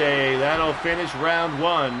Tuesday. That'll finish round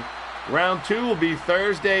 1. Round 2 will be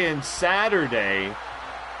Thursday and Saturday.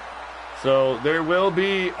 So there will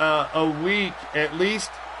be a week, at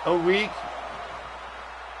least a week.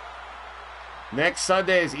 Next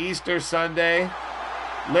Sunday is Easter Sunday.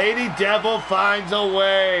 Lady Devil finds a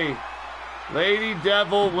way. Lady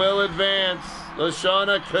Devil will advance.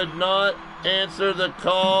 LaShawna could not answer the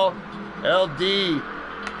call. LD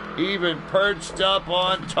even perched up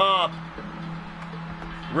on top.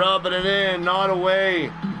 Rubbing it in, not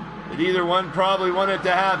away. Either one probably wanted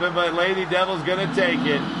to happen, but Lady Devil's going to take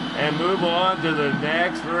it and move on to the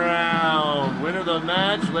next round. Winner of the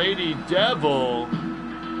match, Lady Devil.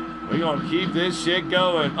 We're going to keep this shit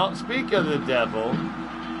going. Oh, speak of the devil.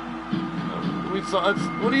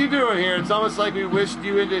 What are you doing here? It's almost like we wished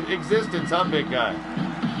you into existence, huh, big guy?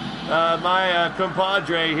 My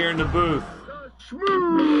compadre here in the booth.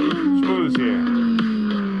 Schmooze here.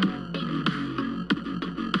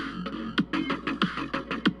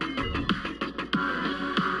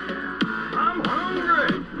 I'm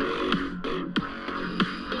hungry.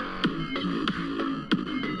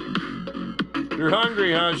 You're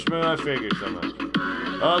hungry, huh, Schmoo? I figured so much.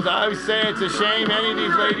 Oh, as I always say, it's a shame any of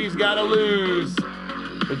these ladies gotta lose.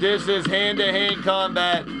 But this is hand-to-hand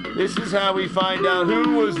combat. This is how we find out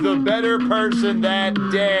who was the better person that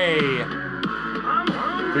day.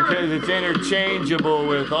 Because it's interchangeable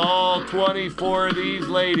with all 24 of these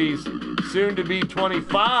ladies. Soon to be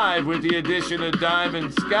 25 with the addition of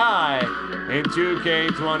Diamond Sky in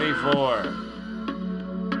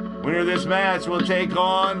 2K24. Winner of this match will take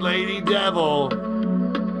on Lady Devil.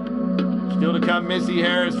 Still to come, Missy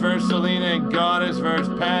Harris versus Selena and Goddess versus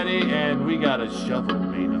Patty, and we got a shuffle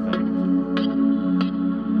main event.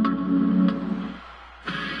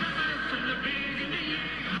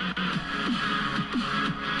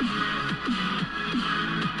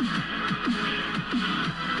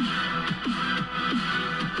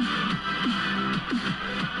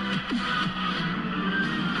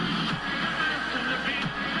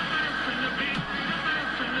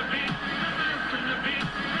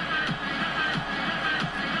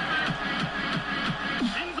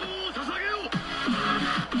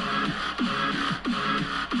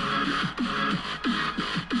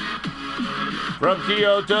 From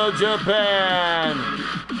Kyoto, Japan,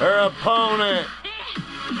 her opponent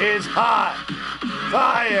is hot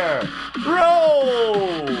fire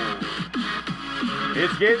roll.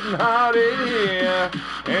 It's getting hot in here.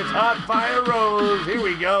 It's hot fire Rose. Here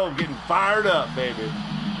we go, getting fired up, baby.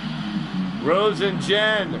 Rose and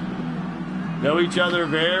Jen know each other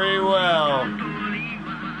very well.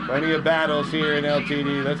 Plenty of battles here in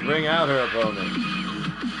LTD. Let's bring out her opponent.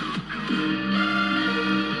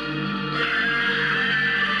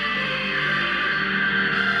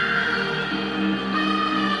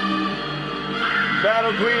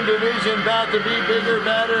 Battle Queen division about to be bigger,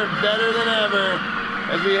 better, better than ever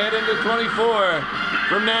as we head into 24.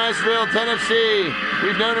 From Nashville, Tennessee,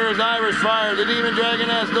 we've known her as Irish Fire, the Demon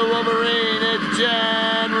Dragoness, the Wolverine. It's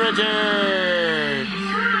Jen Richards.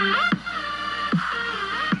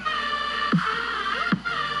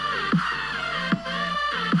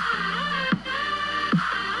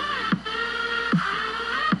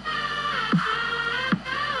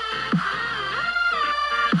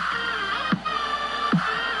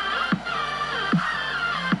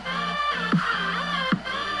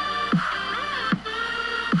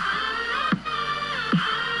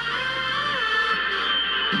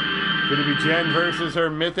 Gonna be Jen versus her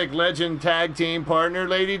Mythic Legend tag team partner,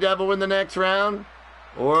 Lady Devil, in the next round?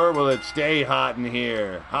 Or will it stay hot in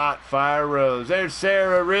here? Hot Fire Rose. There's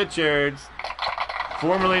Sarah Richards.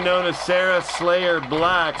 Formerly known as Sarah Slayer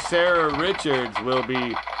Black, Sarah Richards will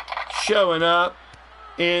be showing up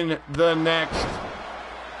in the next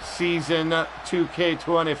season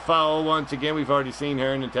 2K24. Once again, we've already seen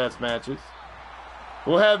her in the test matches.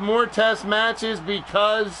 We'll have more test matches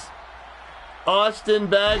because Austin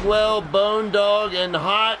Bagwell, Bone Dog, and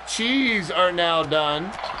Hot Cheese are now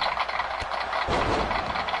done.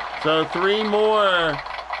 So 3 more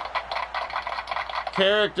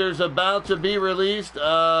characters about to be released.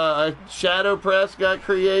 A Shadow Press got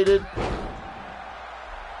created.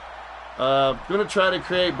 I'm going to try to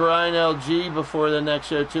create Brian LG before the next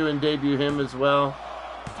show too and debut him as well.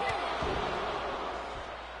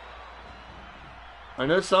 I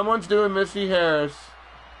know someone's doing Missy Harris.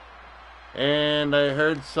 And I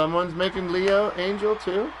heard someone's making Leo Angel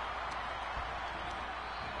too.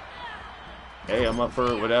 Hey, I'm up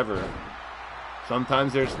for whatever.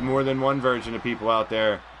 Sometimes there's more than one version of people out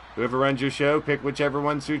there. Whoever runs your show, pick whichever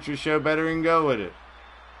one suits your show better and go with it.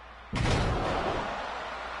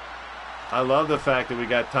 I love the fact that we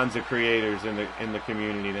got tons of creators in the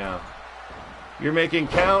community now. You're making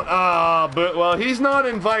Count? But well, he's not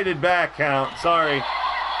invited back, Count. Sorry.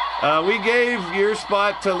 We gave your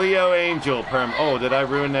spot to Leo Angel. Oh, did I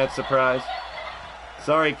ruin that surprise?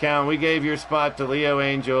 Sorry, Count. We gave your spot to Leo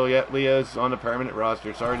Angel. Yet Leo's on the permanent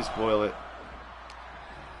roster. Sorry to spoil it.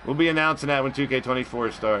 We'll be announcing that when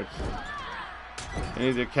 2K24 starts. And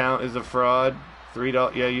his account is a fraud.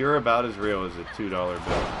 $3. Yeah, you're about as real as a $2 bill.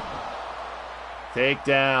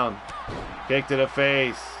 Takedown. Kick to the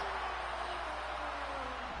face.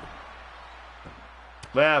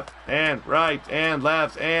 Left and right and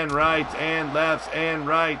left and right and left and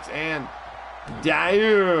right and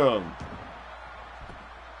down.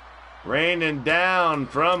 Raining down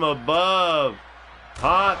from above.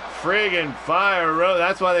 Hot friggin' Fire Rose.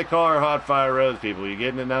 That's why they call her Hot Fire Rose, people. You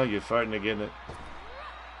getting it now? You're starting to get it.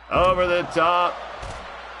 Over the top.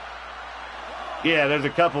 Yeah, there's a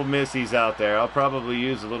couple missies out there. I'll probably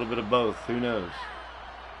use a little bit of both. Who knows?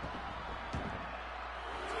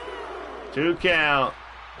 2 count.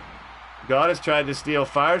 Goddess tried to steal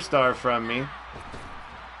Firestar from me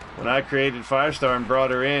when I created Firestar and brought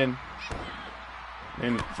her in.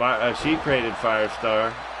 And she created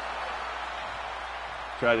Firestar.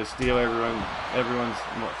 Tried to steal everyone's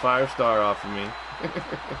Firestar off of me.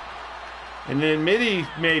 And then Mitty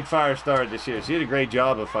made Firestar this year. She did a great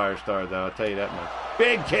job of Firestar, though, I'll tell you that much.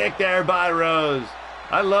 Big kick there by Rose.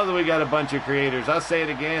 I love that we got a bunch of creators. I'll say it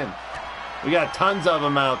again. We got tons of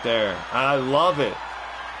them out there. I love it.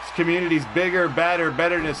 This community's bigger, better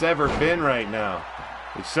than it's ever been right now.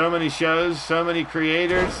 With so many shows, so many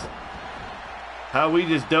creators. How we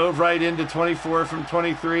just dove right into 24 from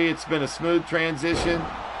 23. It's been a smooth transition.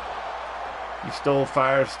 You stole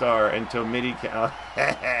Firestar until Mitty count.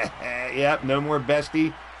 Yep, no more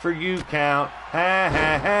bestie for you, Count. Ha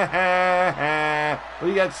ha ha ha ha. What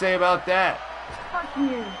do you got to say about that? Fuck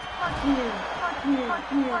you. Fuck you. Fuck you.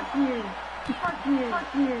 Fuck you. Fuck you. Fuck you.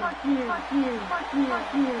 Fuck you. Fuck you. Fuck you. Fuck you.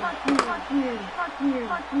 Fuck you. Fuck you. Fuck you. Fuck you.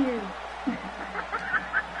 Fuck you.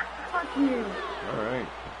 Fuck you. All right.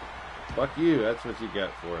 Fuck you. That's what you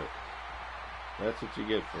get for it. That's what you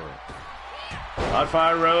get for it. Hot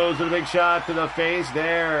Fire Rose with a big shot to the face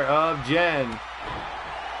there of Jen.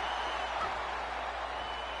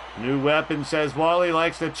 New weapon, says Wally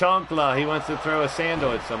likes the chonkla. He wants to throw a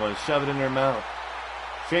sandal at someone, shove it in their mouth.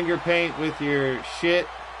 Finger paint with your shit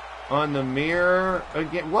on the mirror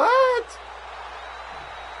again. What?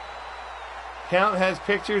 Count has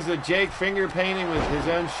pictures of Jake finger painting with his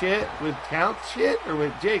own shit? With Count's shit or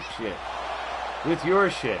with Jake's shit? With your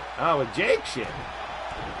shit. Oh, with Jake's shit.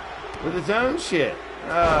 With his own shit.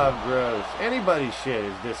 Oh, gross. Anybody's shit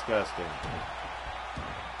is disgusting.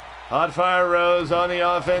 Hot Fire Rose on the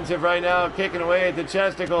offensive right now, kicking away at the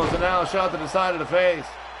chesticles, and now a shot to the side of the face.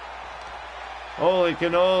 Holy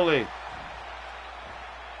cannoli.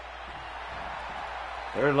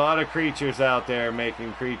 There are a lot of creatures out there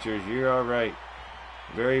making creatures. You're all right.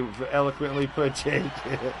 Very eloquently put, Jake.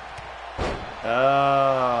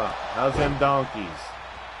 Oh, how's them donkeys?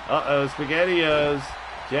 Uh-oh, SpaghettiOs.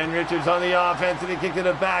 Jen Richards on the offense, and he kicked to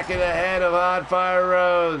the back of the head of Hot Fire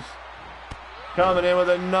Rose. Coming in with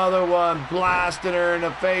another one, blasting her in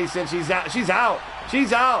the face, and she's out. She's out.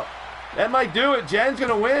 She's out. That might do it. Jen's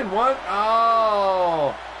going to win. What?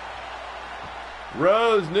 Oh.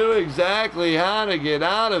 Rose knew exactly how to get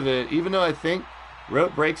out of it, even though I think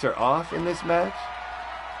rope breaks are off in this match.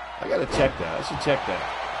 I got to check that. I should check that.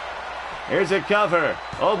 Here's a cover.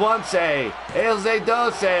 Oh, once, el se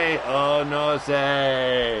doce, oh no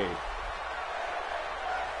say.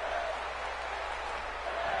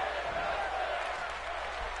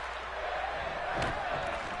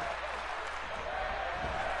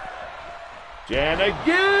 Jan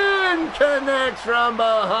again connects from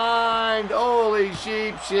behind. Holy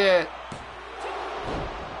sheep shit.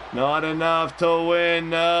 Not enough to win,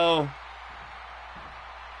 no.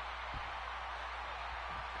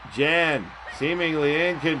 Jan seemingly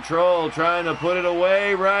in control, trying to put it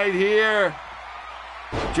away right here.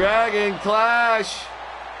 Dragon Clash.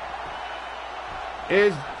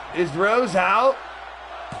 Is Rose out?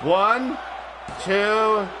 1,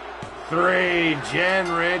 2, 3.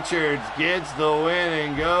 Jen Richards gets the win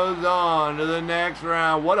and goes on to the next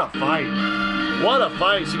round. What a fight. What a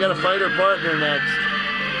fight. She got to fight her partner next.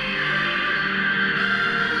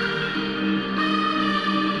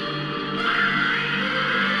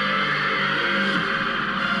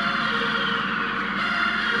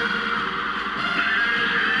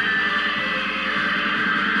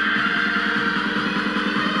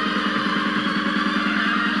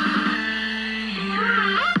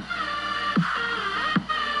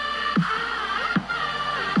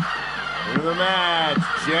 The match,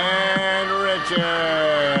 Jen Richards.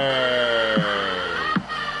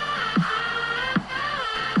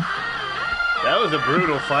 That was a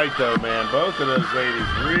brutal fight though, man. Both of those ladies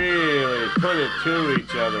really put it to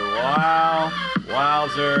each other. Wow,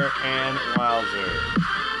 wowzer and wowzer.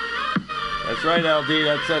 That's right, LD.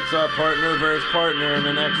 That sets up partner versus partner in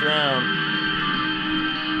the next round.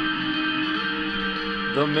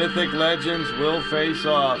 The mythic legends will face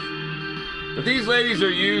off. But these ladies are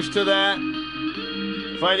used to that.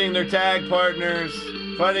 Fighting their tag partners,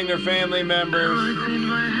 fighting their family members,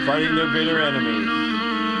 fighting their bitter enemies.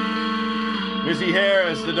 Missy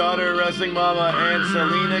Harris, the daughter of Wrestling Mama, and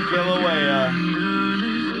Selena Kilauea,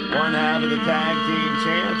 one half of the tag team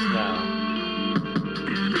champs now.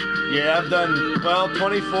 Yeah, I've done, well,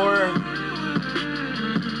 24.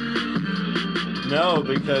 No,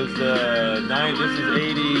 because this is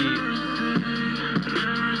 88.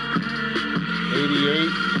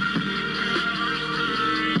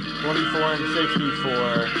 24 and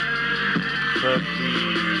 64, but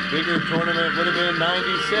the bigger tournament would have been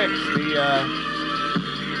 96.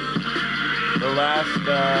 The last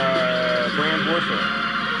Brand Warfare.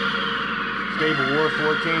 Stable War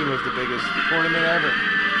 14 was the biggest tournament ever.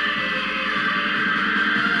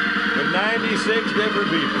 But 96 different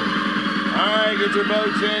people. All right, get your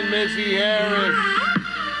votes in, Missy Harris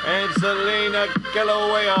and Selena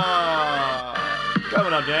Kilauea.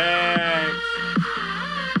 Coming up next.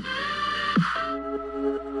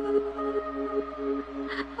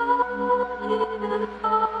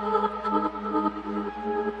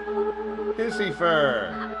 Lucifer.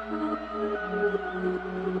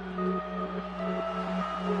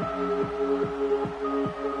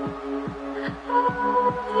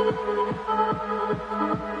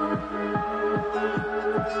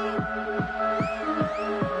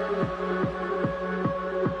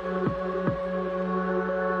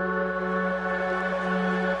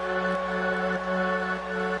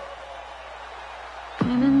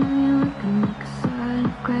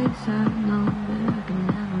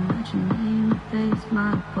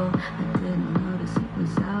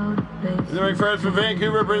 First from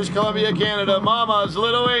Vancouver, British Columbia, Canada, Mama's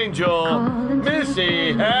Little Angel,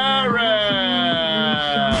 Missy Harris.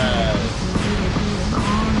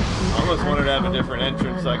 Almost wanted to have a different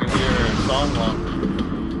entrance so I can hear her song longer.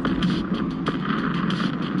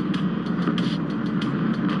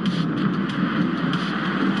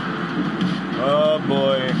 Oh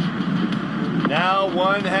boy. Now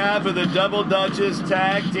one half of the Double Duchess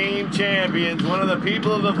Tag Team Champions, one of the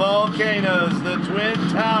people of the volcanoes, the Twin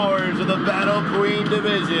Towers of the Battle Queen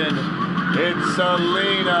Division. It's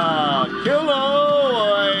Selena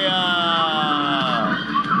Kilauea.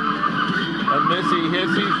 A Missy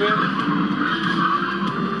Hissy fit.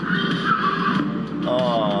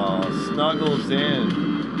 Oh, snuggles in.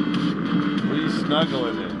 We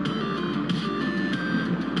snuggling it.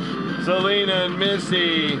 Selena and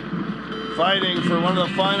Missy fighting for one of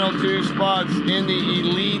the final 2 spots in the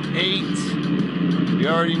Elite 8. You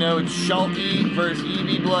already know it's Schulte versus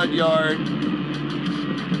Evie Bloodyard.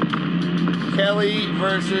 Kelly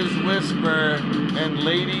versus Whisper. And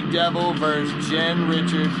Lady Devil versus Jen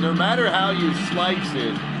Richards. No matter how you slice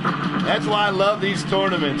it, that's why I love these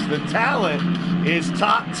tournaments. The talent is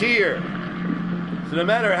top tier. So no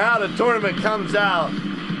matter how the tournament comes out,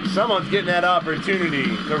 someone's getting that opportunity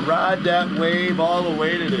to ride that wave all the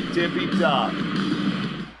way to the tippy top.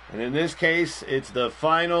 And in this case, it's the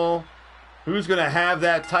final. who's going to have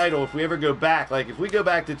that title if we ever go back. Like, if we go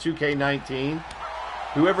back to 2K19,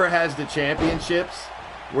 whoever has the championships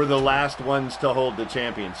were the last ones to hold the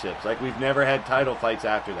championships. Like, we've never had title fights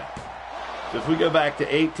after that. So if we go back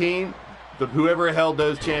to 18, whoever held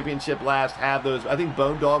those championship last have those. I think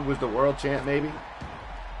Bone Dog was the world champ, maybe.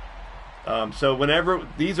 So whenever,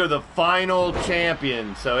 these are the final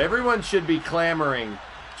champions. So everyone should be clamoring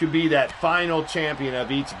to be that final champion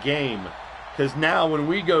of each game. Because now when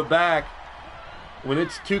we go back, when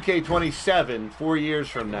it's 2K27, 4 years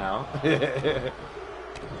from now,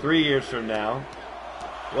 3 years from now,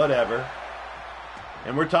 whatever,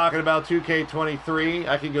 and we're talking about 2K23,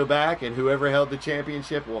 I can go back and whoever held the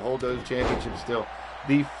championship will hold those championships still.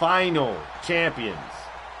 The final champions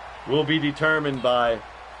will be determined by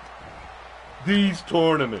these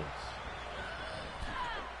tournaments.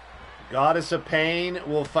 Goddess of Pain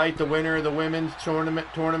will fight the winner of the women's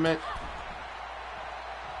tournament.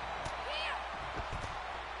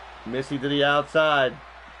 Missy to the outside.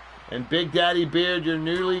 And Big Daddy Beard, your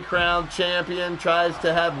newly crowned champion, tries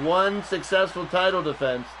to have one successful title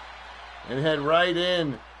defense and head right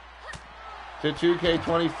in to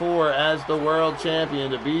 2K24 as the world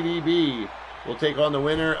champion. The BDB will take on the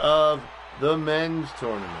winner of the men's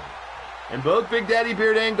tournament. And both Big Daddy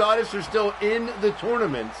Beard and Goddess are still in the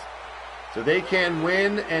tournaments, so they can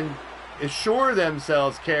win and assure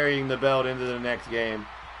themselves carrying the belt into the next game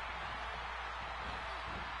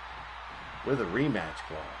with a rematch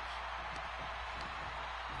clause.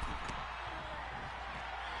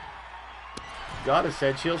 Goddess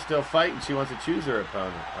said she'll still fight and she wants to choose her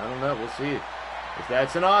opponent. I don't know. We'll see if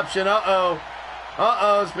that's an option. Uh-oh.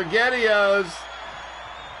 Uh-oh. SpaghettiOs.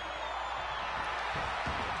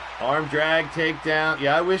 Arm drag, takedown.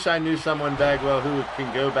 Yeah, I wish I knew someone, Bagwell, who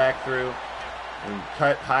can go back through and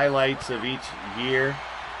cut highlights of each year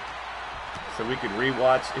so we could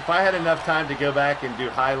rewatch. If I had enough time to go back and do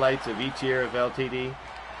highlights of each year of LTD,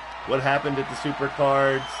 what happened at the Super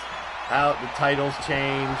Cards, how the titles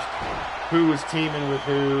changed, who was teaming with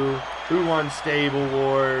who won Stable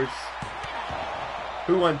Wars,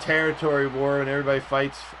 who won Territory War, and everybody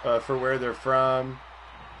fights for where they're from.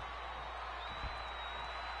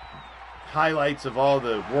 Highlights of all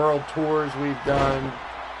the world tours we've done.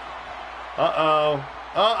 Uh-oh.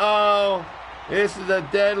 Uh-oh. This is a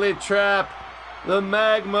deadly trap. The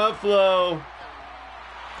magma flow.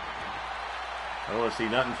 I don't want to see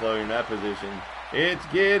nothing flowing in that position. It's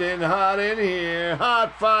getting hot in here.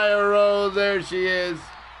 Hot Fire Rose. There she is.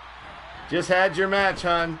 Just had your match,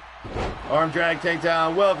 hon. Arm drag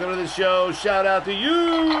takedown. Welcome to the show. Shout out to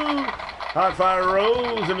you. Hot Fire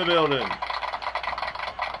Rose in the building.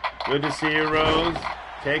 Good to see you, Rose.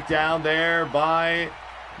 Takedown there by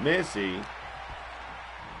Missy.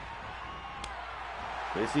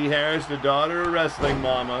 Missy Harris, the daughter of Wrestling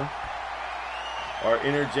Mama. Our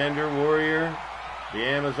intergender warrior. The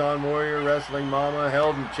Amazon Warrior, Wrestling Mama,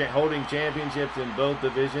 holding championships in both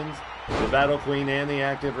divisions. The Battle Queen and the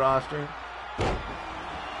active roster.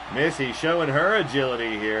 Missy showing her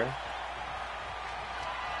agility here.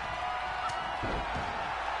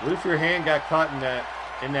 What if your hand got caught in that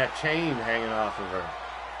chain hanging off of her?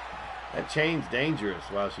 That chain's dangerous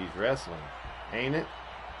while she's wrestling, ain't it?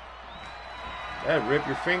 That'd rip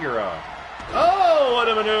your finger off. Oh, what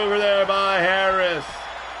a maneuver there by Harris.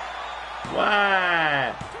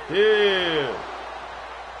 1, 2.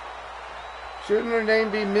 Shouldn't her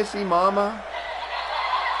name be Missy Mama?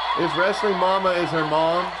 If Wrestling Mama is her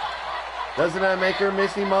mom, doesn't that make her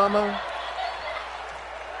Missy Mama?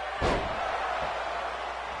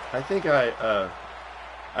 I think I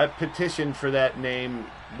petitioned for that name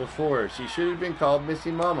before. She should have been called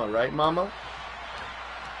Missy Mama, right, Mama?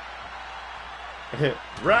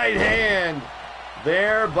 Right hand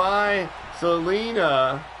there by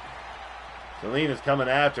Selena. Selena's coming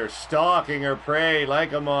after, stalking her prey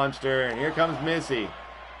like a monster. And here comes Missy.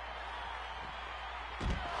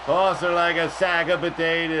 Toss her like a sack of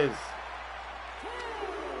potatoes.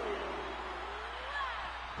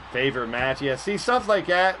 Favorite match? Yeah, see, stuff like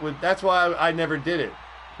that, that's why I never did it.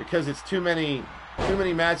 Because it's too many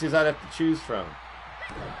matches I'd have to choose from.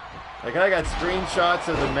 Like, I got screenshots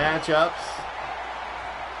of the matchups.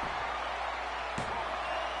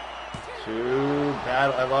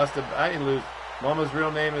 I lost a. I didn't lose. Mama's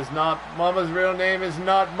real name is not Mama.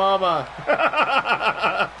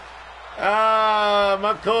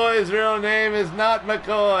 McCoy's real name is not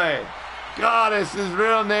McCoy. Goddess's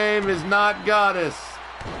real name is not Goddess.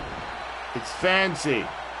 It's fancy.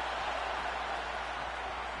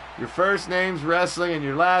 Your first name's Wrestling and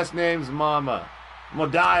your last name's Mama. I'm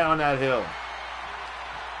gonna die on that hill.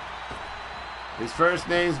 His first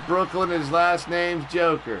name's Brooklyn and his last name's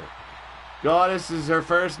Joker. Goddess is her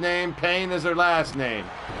first name. Payne is her last name.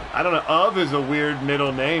 I don't know. Of is a weird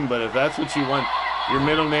middle name, but if that's what you want your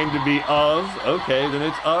middle name to be of, okay, then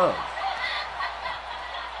it's of.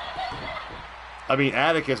 I mean,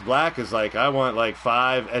 Atticus Black is like, I want like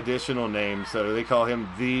 5 additional names, so they call him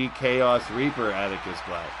the Chaos Reaper Atticus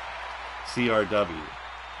Black. CRW.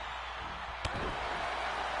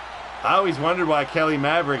 I always wondered why Kelly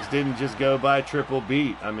Mavericks didn't just go by Triple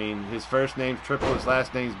Beat. I mean, his first name's Triple, his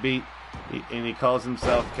last name's Beat, and he calls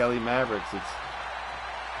himself Kelly Mavericks. It's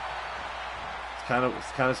kind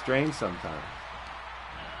of strange sometimes.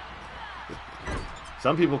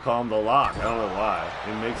 Some people call him the Lock. I don't know why.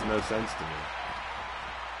 It makes no sense to me.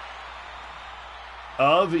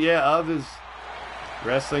 Of is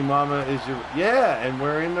Wrestling Mama is your... Yeah, and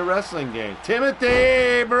we're in the wrestling game.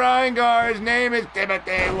 Timothy Breingar, his name is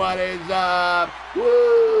Timothy. What is up?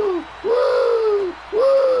 Woo! Woo!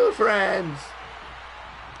 Woo, friends!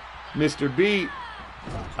 Mr. Beat.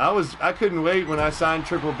 I couldn't wait when I signed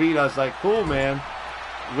Triple Beat. I was like, cool, man.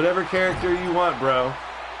 Whatever character you want, bro.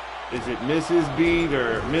 Is it Mrs. Beat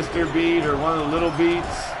or Mr. Beat or one of the little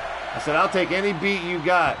beats? I said, I'll take any beat you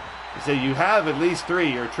got. He said, you have at least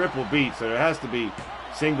 3 or triple beats, so there has to be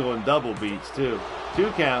single and double beats, too.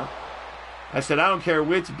 2 count. I said, I don't care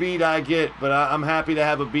which beat I get, but I'm happy to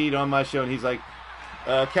have a beat on my show. And he's like,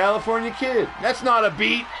 California Kid. That's not a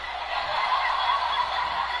beat.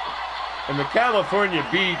 And the California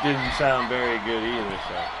beat didn't sound very good either,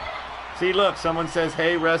 so. See, look, someone says,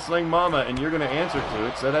 hey, Wrestling Mama, and you're going to answer to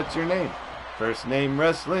it, so that's your name. First name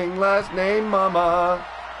Wrestling, last name Mama.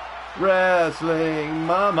 Wrestling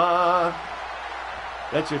Mama.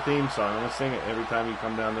 That's your theme song. I'm going to sing it every time you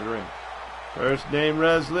come down the ring. First name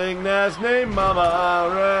Wrestling, last name Mama.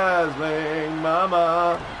 Wrestling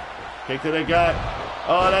Mama. Kick to the gut.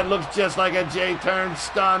 Oh, that looks just like a J-turn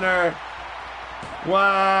stunner.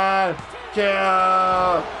 1, 2.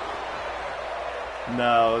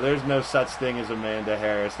 No, there's no such thing as Amanda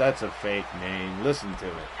Harris. That's a fake name. Listen to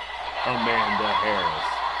it. Amanda Harris.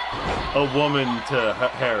 A woman to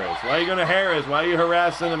Harris. Why are you going to Harris? Why are you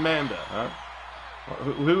harassing Amanda? Huh?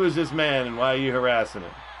 Who is this man and why are you harassing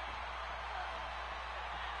him?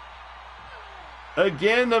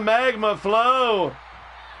 Again, the magma flow.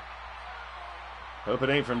 Hope it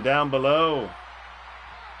ain't from down below.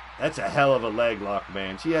 That's a hell of a leg lock,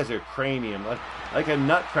 man. She has her cranium like a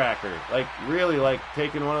nutcracker. Like, really, like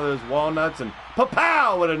taking one of those walnuts and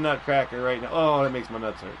pa-pow with a nutcracker right now. Oh, that makes my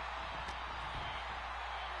nuts hurt.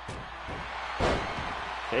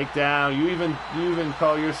 Take down. You even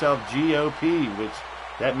call yourself GOP, which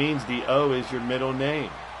that means the O is your middle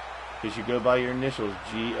name. Because you go by your initials,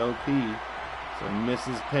 GOP. So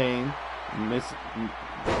Mrs. Payne,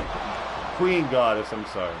 Queen Goddess, I'm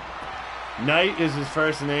sorry. Knight is his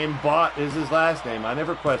first name, Bot is his last name. I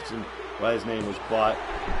never questioned why his name was Bot.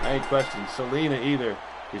 I ain't questioned Selena either,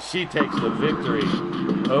 because she takes the victory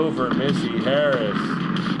over Missy Harris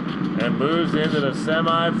and moves into the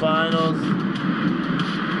semifinals.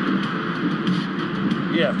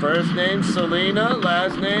 Yeah, first name Selena,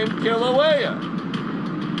 last name Kilauea.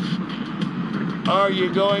 Are you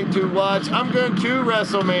going to watch? I'm going to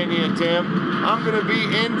WrestleMania, Tim. I'm going to be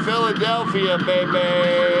in Philadelphia, baby.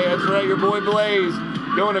 That's right, your boy Blaze.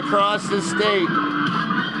 Going across the state.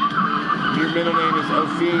 Your middle name is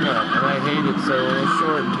Ophina, and I hate it, so I'll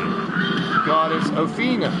shorten it. Goddess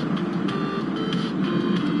Ophina.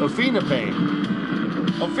 Ophina Payne.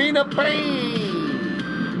 Ophina Payne.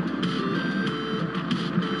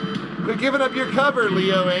 Quit giving up your cover,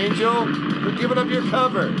 Leo Angel. Quit giving up your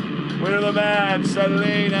cover. Winner of the match,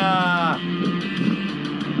 Selena.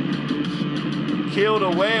 Killed a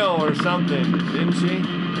whale or something, didn't she?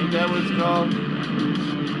 I think that was called.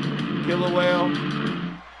 Kill a whale.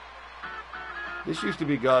 This used to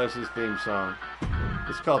be Goddess's theme song.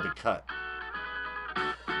 It's called The Cut.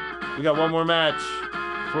 We got one more match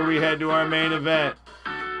before we head to our main event.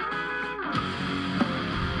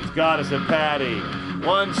 It's Goddess and Patty.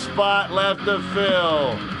 One spot left to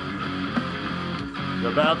fill. It's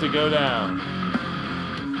about to go down.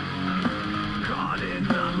 Caught in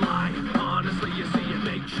the line. Honestly, you see, it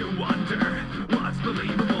makes you wonder what's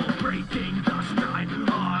believable. Breaking the stride,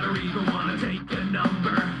 or even wanna take a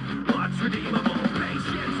number. What's redeemable?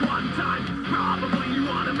 Patience one time. Probably you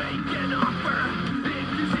wanna make an offer.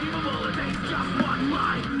 Inconceivable, it takes just one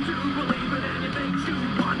line to believe in, and it makes you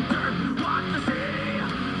wonder what to say.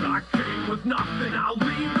 I came with nothing, I'll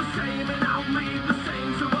leave the same, and I'll leave the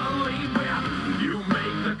same to believe where you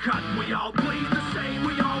make the cut. We all bleed the same,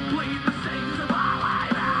 we all bleed the same, so I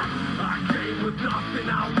like that. I came with nothing,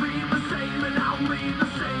 I'll leave the same, and I'll leave the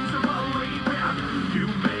same to believe where you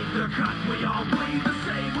make the cut. We all bleed the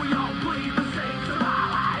same, we all bleed the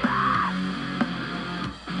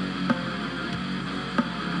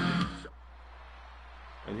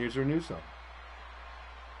Here's her new song.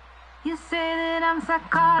 You say that I'm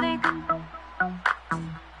psychotic,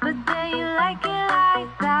 but then you like it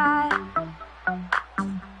like that.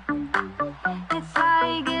 It's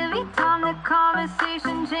like every time the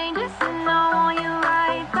conversation changes, and I want you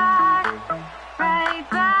right back, right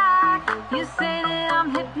back. You say that I'm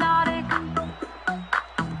hypnotic,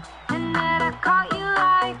 and that I caught you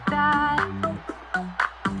like that.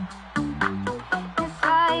 It's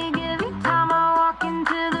like every time I walk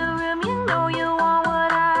into the room, you know you want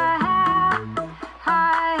what I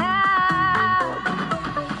have,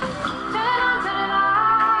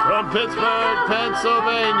 From Pittsburgh,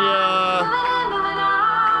 Pennsylvania,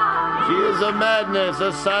 she is a madness,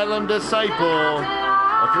 asylum disciple,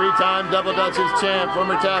 a 3-time Double Dutchess champ,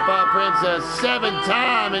 former Tap Out Princess,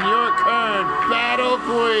 7-time and your current battle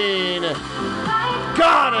queen,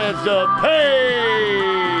 Goddess of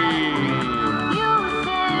Pain.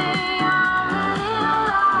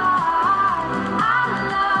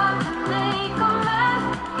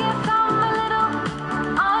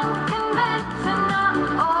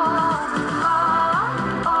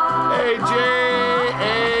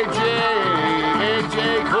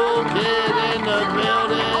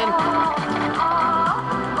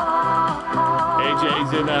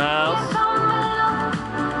 In the house.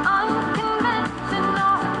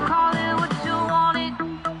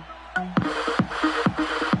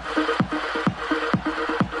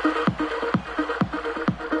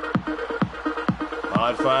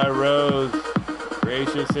 Oddfire Rose,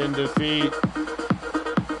 gracious in defeat,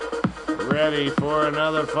 ready for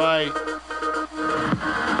another fight.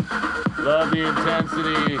 Love the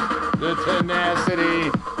intensity, the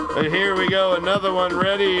tenacity. But here we go, another one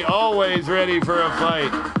ready, always ready for a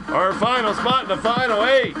fight. Our final spot in the final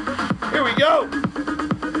 8. Here we go.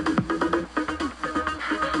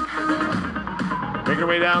 Make her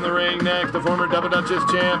way down the ring next, the former Double Dutchess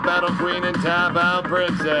champ, battle queen, and tap out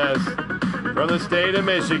princess from the state of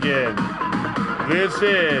Michigan. This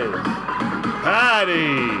is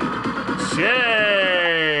Patty Chase.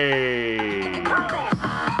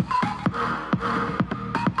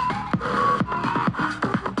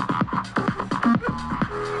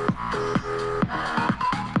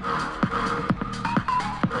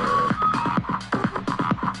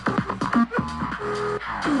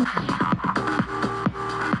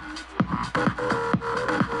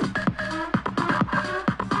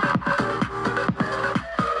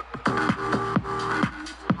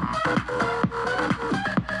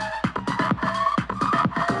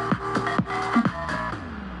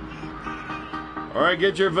 All right,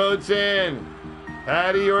 get your votes in.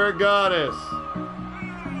 Patty or Goddess?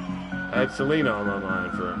 I had Selena on my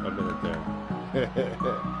mind for a minute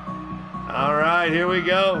there. All right, here we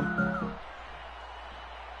go.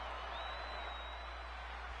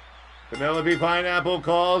 Penelope Pineapple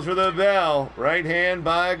calls for the bell. Right hand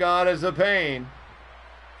by Goddess of Pain.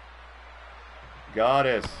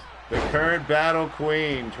 Goddess, the current battle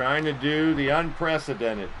queen, trying to do the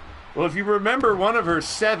unprecedented. Well, if you remember one of her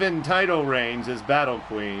 7 title reigns as battle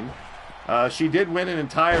queen, she did win an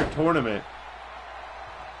entire tournament.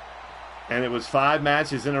 And it was 5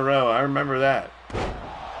 matches in a row. I remember that.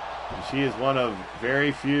 And she is one of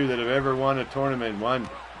very few that have ever won a tournament, won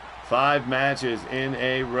 5 matches in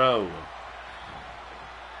a row.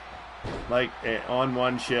 Like on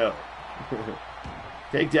one show.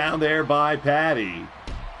 Take down there by Patty.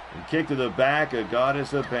 And kick to the back of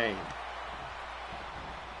Goddess of Pain.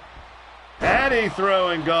 Patty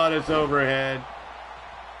throwing Goddess overhead.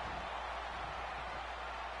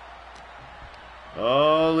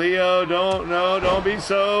 Oh, Leo, don't be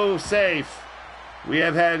so safe. We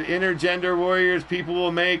have had intergender warriors. People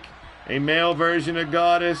will make a male version of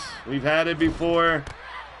Goddess. We've had it before.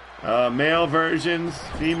 Male versions,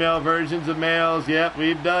 female versions of males. Yep,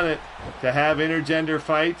 we've done it. To have intergender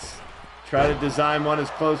fights. Try to design one as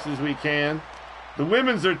close as we can. The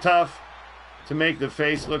women's are tough to make the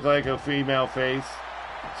face look like a female face.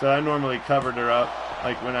 So I normally covered her up.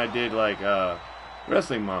 Like when I did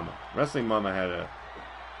Wrestling Mama. Wrestling Mama had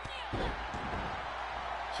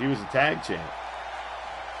she was a tag champ.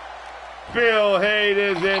 Bill Haight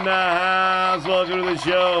is in the house. Welcome to the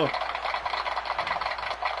show.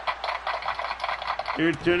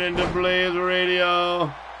 You're tuning to Blaze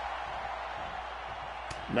Radio.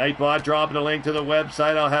 Nightbot dropping a link to the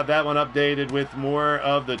website. I'll have that one updated with more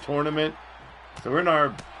of the tournament. So we're in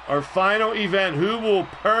our final event. Who will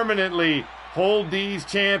permanently hold these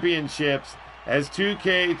championships as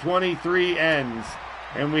 2K23 ends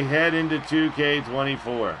and we head into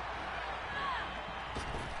 2K24.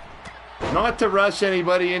 Not to rush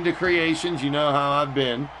anybody into creations, you know how I've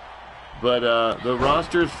been. But the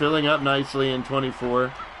roster is filling up nicely in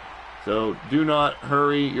 24. So do not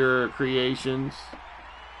hurry your creations.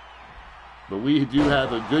 But we do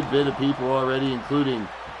have a good bit of people already, including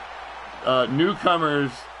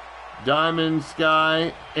newcomers, Diamond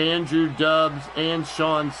Sky, Andrew Dubs, and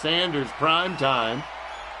Sean Sanders, primetime.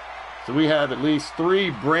 So we have at least 3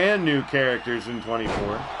 brand new characters in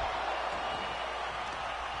 24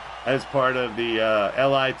 as part of the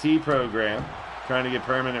LIT program, trying to get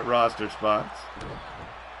permanent roster spots.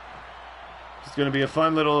 It's going to be a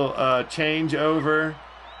fun little change over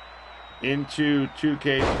into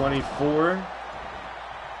 2K24.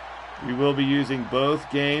 We will be using both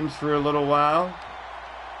games for a little while.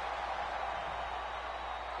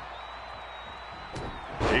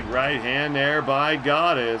 Big right hand there by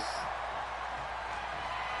Goddess.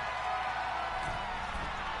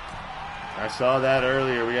 I saw that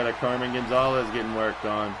earlier. We got a Carmen Gonzalez getting worked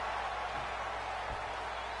on.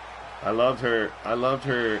 I loved her.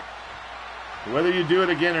 Whether you do it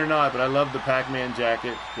again or not, but I love the Pac-Man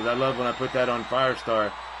jacket, because I love when I put that on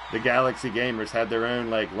Firestar, the Galaxy Gamers had their own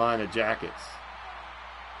line of jackets.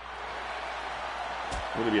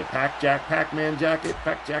 Would it be a Pac-Man jacket?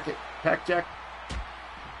 Pac-Jack?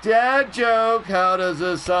 Dad joke, how does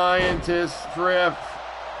a scientist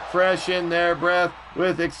freshen their breath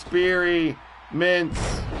with experiments?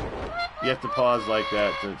 You have to pause like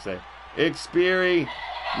that to say, experiments.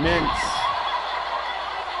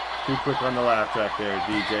 Too quick on the laugh track there,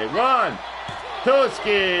 DJ. 1,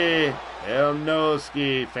 Toski,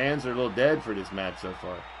 Elnoski. Fans are a little dead for this match so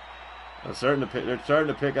far. They're starting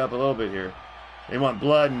to pick up a little bit here. They want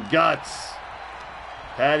blood and guts.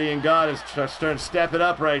 Patty and God is starting to step it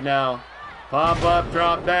up right now. Pop up,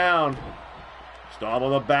 drop down. Stomp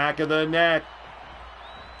on the back of the neck.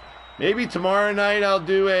 Maybe tomorrow night I'll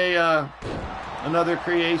do another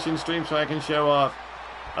creation stream so I can show off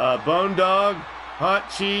Bone Dog,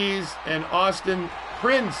 Hot Cheese, and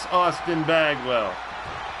Prince Austin Bagwell.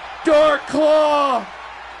 Dark Claw!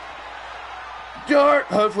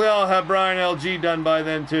 Hopefully I'll have Brian LG done by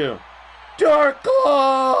then too. Dark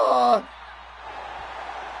Claw!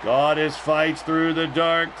 Goddess fights through the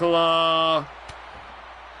Dark Claw.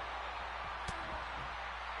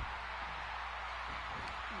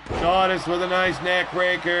 Goddess with a nice neck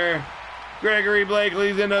breaker. Gregory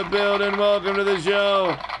Blakely's in the building. Welcome to the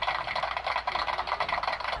show.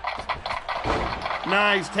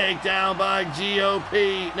 Nice takedown by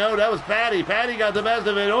GOP. No, that was Patty. Patty got the best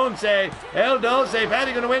of it. Once. El Dulce.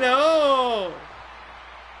 Patty gonna win it. Oh!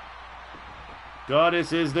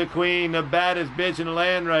 Goddess is the queen, the baddest bitch in the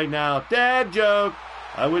land right now. Dad joke.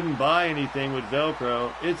 I wouldn't buy anything with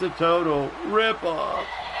Velcro. It's a total ripoff.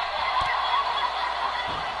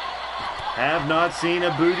 Have not seen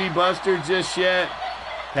a booty buster just yet.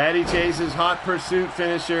 Patty Chase's hot pursuit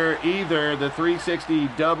finisher, either the 360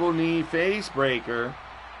 double knee face breaker.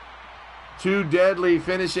 2 deadly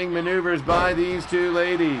finishing maneuvers by these 2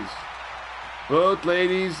 ladies. Both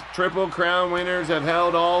ladies, Triple Crown winners, have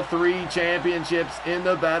held all 3 championships in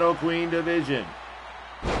the Battle Queen division.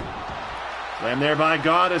 Slam there by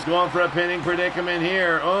Goddess, going for a pinning predicament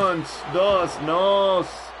here. Uns, dos, nos.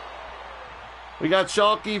 We got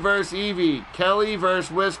Shulky versus Evie, Kelly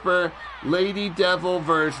versus Whisper, Lady Devil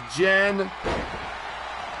versus Jen.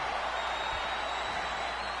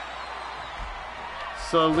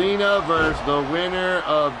 Selena versus the winner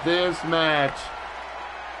of this match,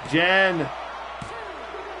 Jen.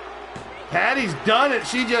 Patty's done it.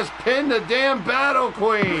 She just pinned the damn Battle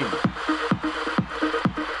Queen.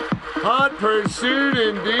 Hot pursuit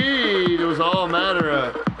indeed. It was all a matter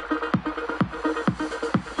of...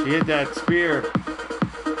 She hit that spear.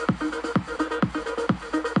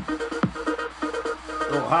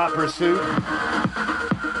 Oh, hot pursuit.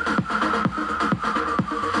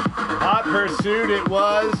 Hot pursuit it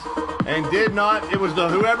was, and did not. It was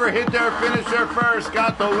whoever hit their finisher first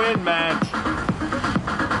got the win match.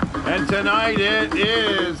 And tonight it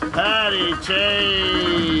is Patty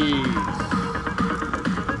Chase.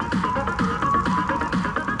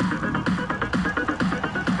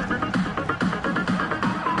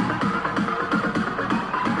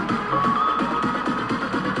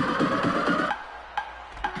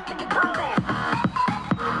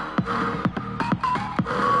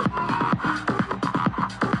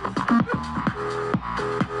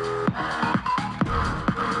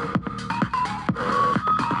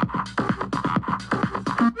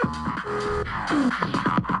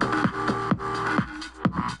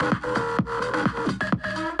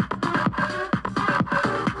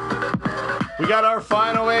 Got our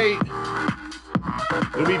final 8.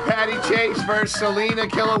 It'll be Patty Chase versus Selena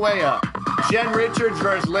Kilauea, Jen Richards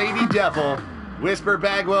versus Lady Devil, Whisper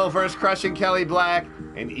Bagwell versus Crushing Kelly Black,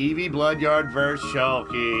 and Evie Bloodyard versus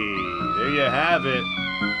Shulky. There you have it.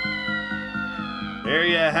 There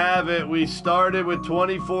you have it. We started with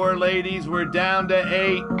 24 ladies. We're down to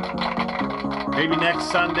 8. Maybe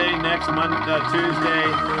next Sunday, next Tuesday.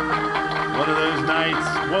 One of those nights.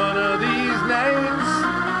 One of these nights.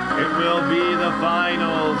 It will be the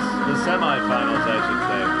finals. The semifinals, I should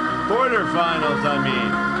say. Quarterfinals, I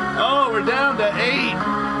mean. Oh, we're down to 8.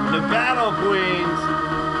 The Battle Queens.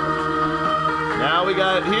 Now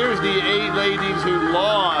here's the 8 ladies who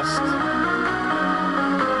lost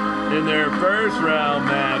in their first round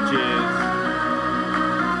matches.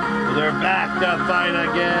 Well, they're back to fight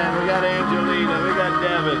again. We got Angelina, we got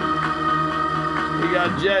Devin, we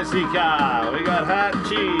got Jessica, we got Hot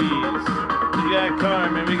Cheese, we got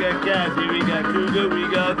Carmen, we got Kathy, we got Cougar, we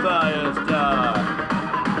got Firestar.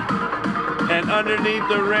 And underneath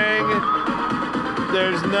the ring,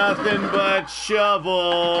 there's nothing but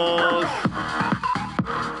shovels.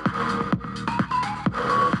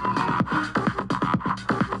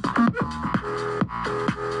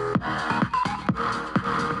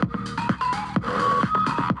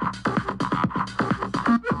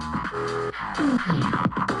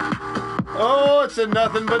 Oh, it's a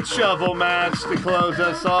nothing but shovel match to close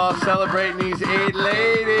us off, celebrating these 8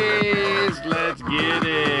 ladies. Let's get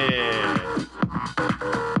it.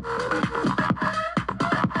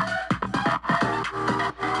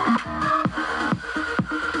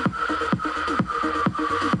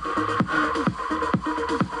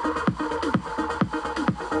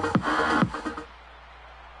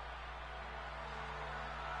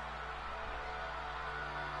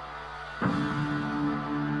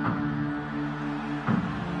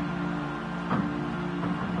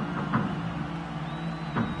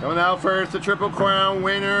 Coming out first, the Triple Crown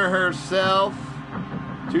winner herself.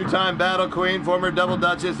 2-time Battle Queen, former Double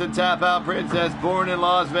Duchess and Tap Out Princess, born in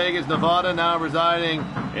Las Vegas, Nevada, now residing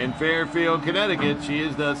in Fairfield, Connecticut. She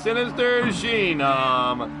is the Sinister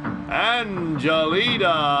Sheenam,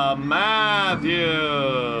 Angelina Matthews.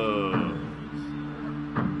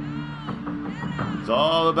 It's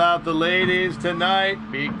all about the ladies tonight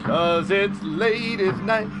because it's ladies'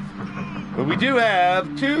 night. But we do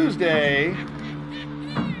have Tuesday,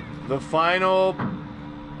 the final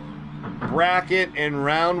bracket in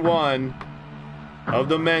round 1 of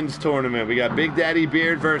the men's tournament. We got Big Daddy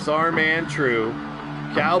Beard versus our man True,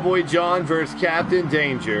 Cowboy John versus Captain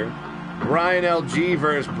Danger, Ryan LG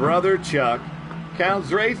versus Brother Chuck, Count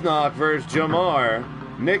Zrathnock versus Jamar,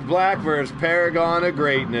 Nick Black versus Paragon of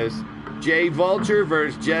Greatness, Jay Vulture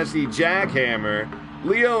versus Jesse Jackhammer,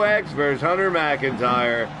 Leo X versus Hunter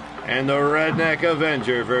McIntyre, and the Redneck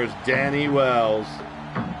Avenger versus Danny Wells.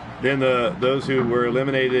 Then those who were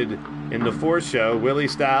eliminated in the 4th show, Willie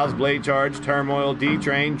Styles, Blade Charge, Turmoil,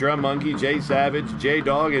 D-Train, Drum Monkey, Jay Savage,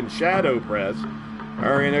 J-Dog, and Shadow Press,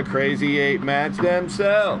 are in a crazy 8 match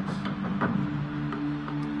themselves.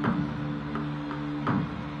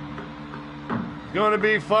 It's going to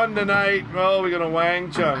be fun tonight. Oh, we're going to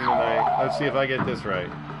Wang Chung tonight. Let's see if I get this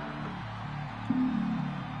right.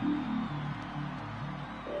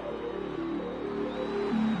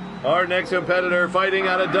 Our next competitor, fighting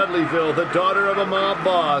out of Dudleyville, the daughter of a mob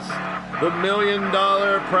boss, the $1 million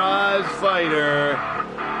prize fighter,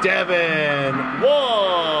 Devin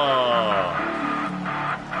Wall.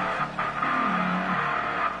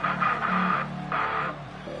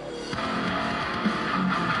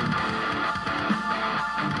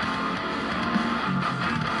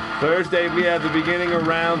 Thursday, we have the beginning of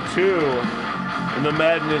round 2 in the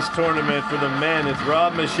Madness tournament for the men. It's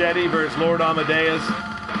Rob Machete versus Lord Amadeus,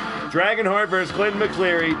 Dragonheart versus Clinton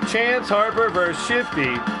McCleary, Chance Harper versus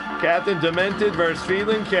Shifty, Captain Demented versus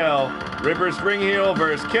Feelin' Kell, Ripper Springheel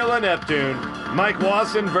versus Killa Neptune, Mike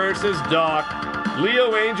Wasson versus Doc,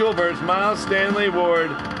 Leo Angel versus Miles Stanley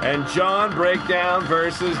Ward, and John Breakdown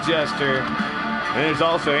versus Jester. And there's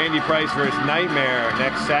also Andy Price versus Nightmare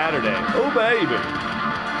next Saturday. Oh, baby.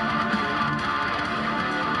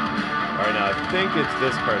 All right, now I think it's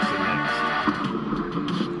this person next.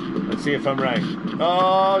 Let's see if I'm right.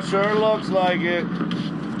 Oh, sure looks like it.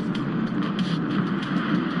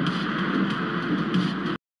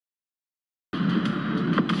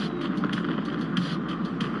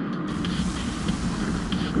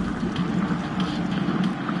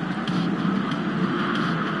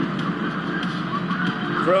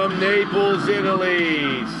 From Naples,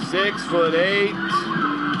 Italy, 6'8",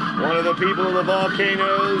 one of the people of the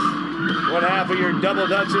Volcanoes, one half of your Double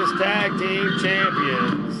Duchess Tag Team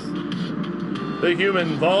Champions, the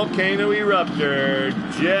human volcano eruptor,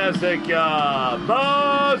 Jessica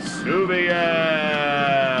Vesuvius.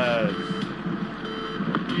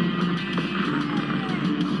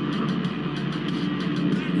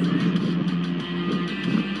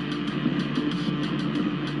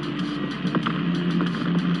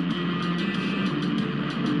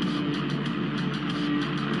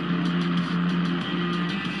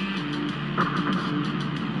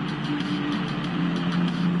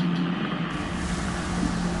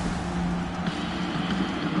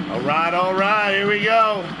 all right, here we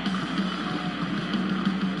go.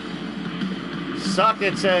 Suck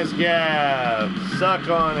it, says Gav. Suck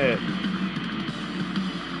on it.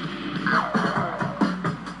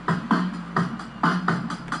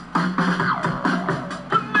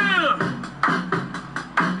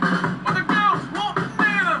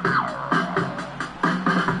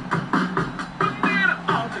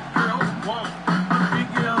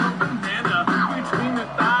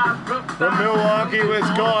 From Milwaukee,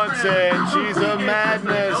 Wisconsin, she's a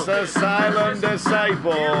madness asylum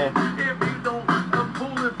disciple.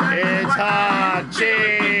 It's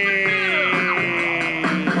Hachi.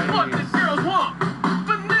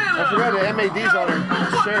 I forgot the MAD's on her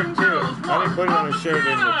shirt too. I didn't put it on her shirt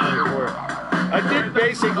in the 24. I did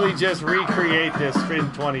basically just recreate this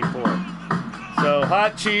in 24. So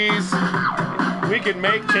hot cheese. We can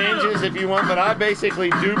make changes if you want, but I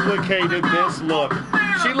basically duplicated this look.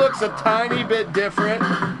 She looks a tiny bit different,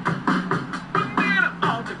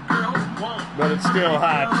 but it's still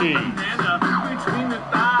hot cheese.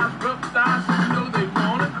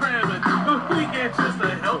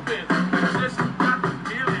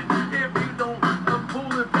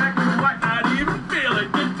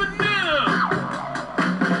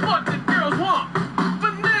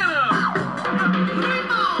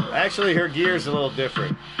 Actually, her gear's a little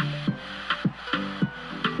different.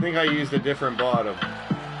 I think I used a different bottom.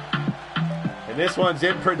 And this one's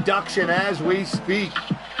in production as we speak.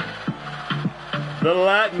 The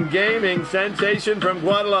Latin gaming sensation from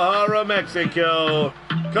Guadalajara, Mexico,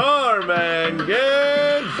 Carmen Gonzalez.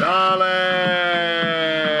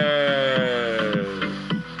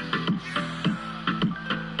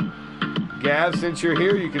 Gav, since you're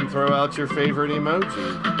here, you can throw out your favorite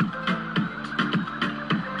emoji.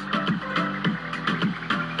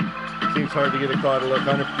 Seems hard to get a car to look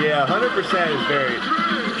 100. Yeah, 100% is very.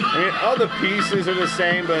 I mean, all the pieces are the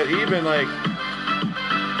same, but even like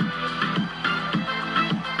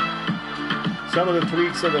some of the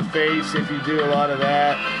tweaks of the face, if you do a lot of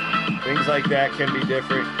that, things like that can be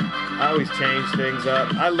different. I always change things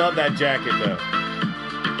up. I love that jacket though.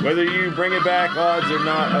 Whether you bring it back odds or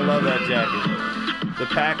not, I love that jacket. The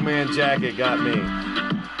Pac-Man jacket got me.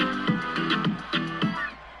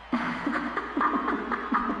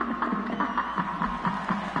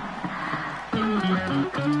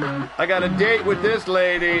 I got a date with this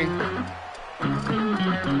lady.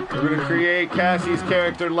 We're going to create Cassie's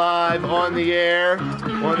character live on the air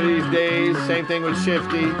one of these days. Same thing with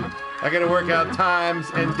Shifty. I got to work out times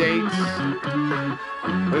and dates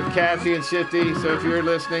with Cassie and Shifty. So if you're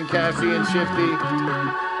listening, Cassie and Shifty,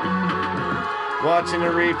 watching a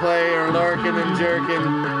replay or lurking and jerking,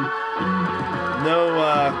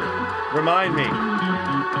 remind me,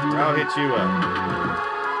 or I'll hit you up.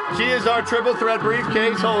 She is our triple threat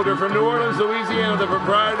briefcase holder from New Orleans, Louisiana, the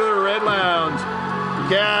proprietor of the Red Lounge,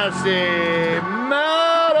 Cassie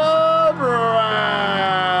Metal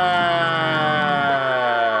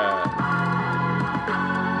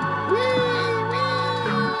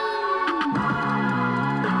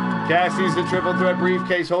Cassie's the triple threat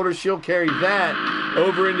briefcase holder. She'll carry that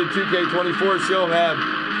over into 2K24. She'll have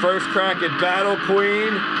first crack at Battle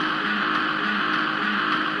Queen,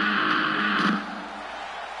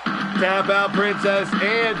 Tap Out Princess,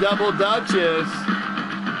 and Double Duchess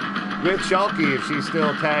with Shalky if she's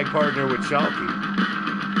still tag partner with Shalky.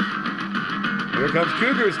 Here comes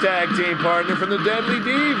Cougar's tag team partner from the Deadly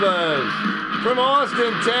Divas. From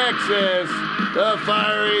Austin, Texas, the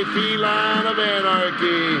fiery feline of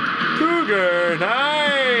anarchy, Cougar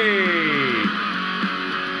Knight.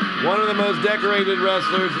 One of the most decorated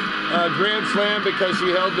wrestlers, Grand Slam because she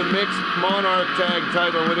held the mixed Monarch tag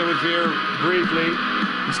title when it was here briefly.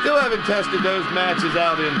 We still haven't tested those matches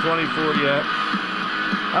out in 24 yet.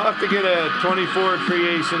 I'll have to get a 24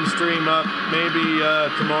 creation stream up maybe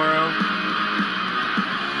tomorrow.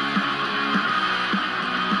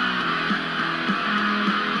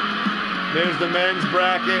 There's the men's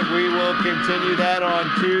bracket. We will continue that on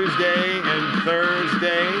Tuesday and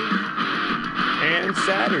Thursday and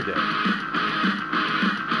Saturday.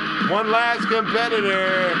 One last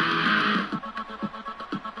competitor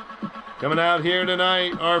coming out here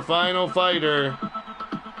tonight, our final fighter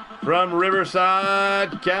from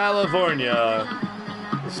Riverside, California,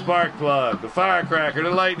 the Spark Plug, the Firecracker,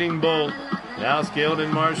 the Lightning Bolt, now skilled in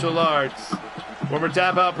martial arts, former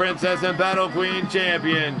Tap Out Princess and Battle Queen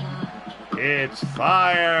champion. It's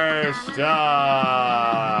Firestar.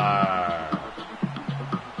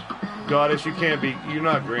 Goddess, you can't be, you're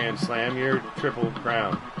not Grand Slam, you're Triple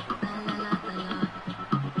Crown.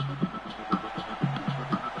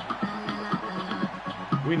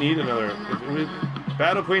 We need another,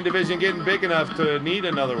 Battle Queen division getting big enough to need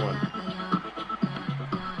another one.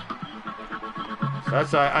 So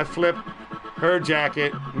that's why I flipped her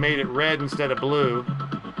jacket, made it red instead of blue.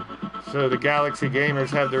 So the Galaxy Gamers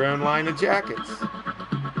have their own line of jackets.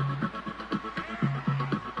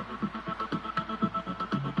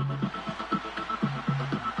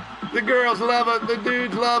 The girls love it, the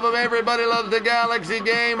dudes love them, everybody loves the Galaxy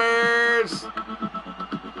Gamers.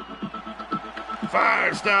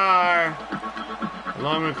 Firestar.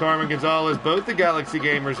 Along with Carmen Gonzalez, both the Galaxy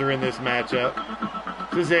Gamers are in this matchup.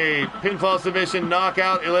 This is a pinfall submission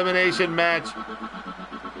knockout elimination match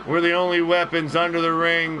where the only weapons under the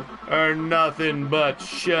ring are nothing but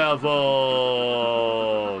shovels.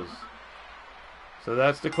 So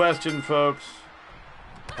that's the question, folks.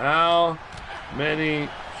 How many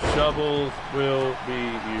shovels will be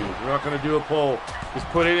used? We're not going to do a poll. Just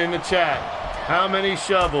put it in the chat. How many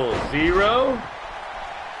shovels? 0?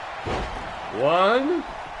 1?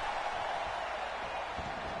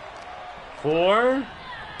 4?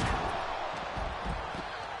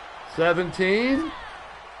 17?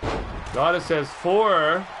 Goddess says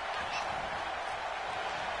 4.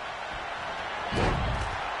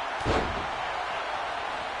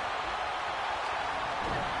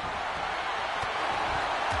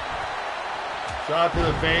 Shot to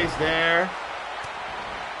the face there.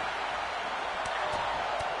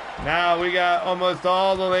 Now we got almost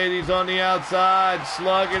all the ladies on the outside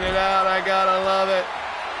slugging it out. I gotta love it.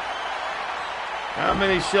 How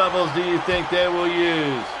many shovels do you think they will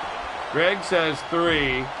use? Greg says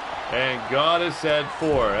 3, and Goddess said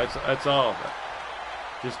 4. That's all.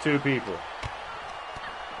 Just 2 people.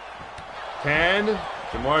 10.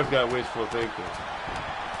 Jamar's got wishful thinking.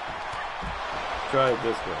 Try it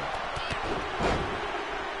this way.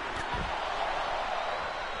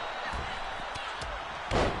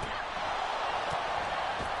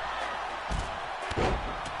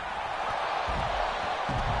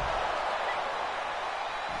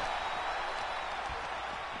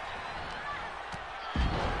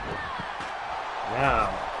 Now,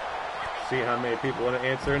 see how many people want to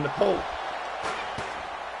answer in the poll.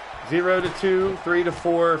 0 to 2, 3 to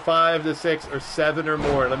 4, 5 to 6, or 7 or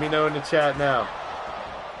more. Let me know in the chat now.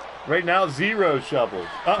 Right now, 0 shovels.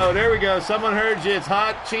 Uh-oh, there we go. Someone heard you. It's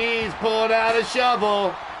Hot Cheese pulling out a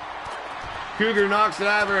shovel. Cougar knocks it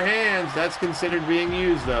out of her hands. That's considered being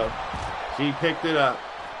used, though. She picked it up.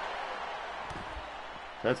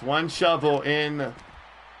 That's 1 shovel in...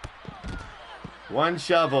 1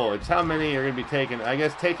 shovel. It's how many are going to be taken. I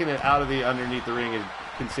guess taking it out of the underneath the ring is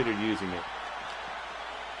considered using it.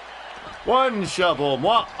 1 shovel.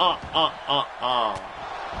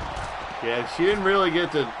 Yeah, she didn't really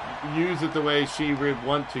get to use it the way she would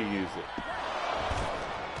want to use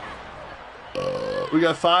it. We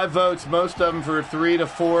got 5 votes, most of them for 3 to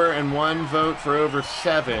 4, and 1 vote for over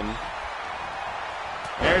 7.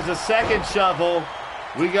 There's a second shovel.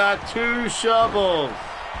 We got 2 shovels.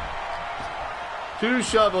 2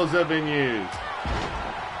 shovels have been used.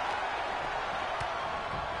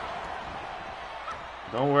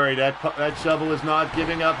 Don't worry, that shovel is not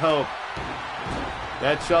giving up hope.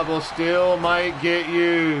 That shovel still might get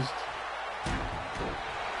used.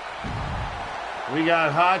 We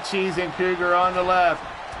got Hot Cheese and Cougar on the left.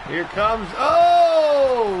 Here comes,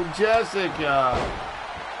 oh, Jessica.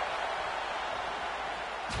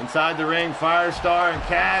 Inside the ring, Firestar and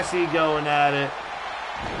Cassie going at it.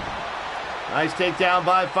 Nice takedown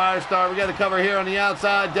by Firestar. We got the cover here on the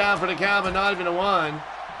outside. Down for the count, but not even a 1.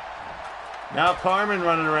 Now Carmen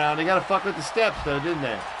running around. They got to fuck with the steps, though, didn't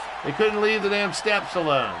they? They couldn't leave the damn steps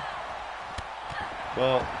alone.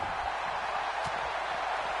 Well,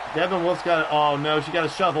 Devin Wolf's got it. Oh, no, she got a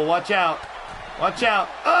shovel. Watch out. Watch out.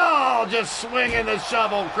 Oh, just swinging the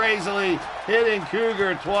shovel crazily. Hitting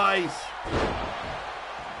Cougar twice.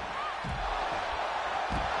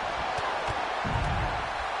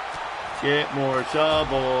 Get more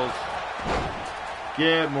shovels.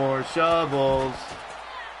 Get more shovels.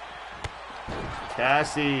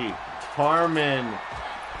 Cassie, Carmen,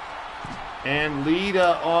 and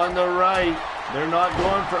Lita on the right. They're not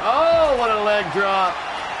going for... Oh, what a leg drop.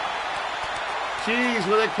 Cheese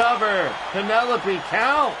with a cover. Penelope,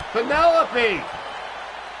 count. Penelope.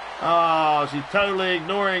 Oh, she's totally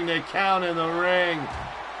ignoring the count in the ring.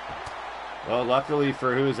 Well, luckily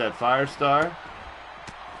for who is that, Firestar?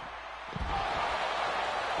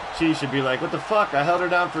 She should be like, what the fuck? I held her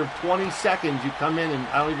down for 20 seconds. You come in and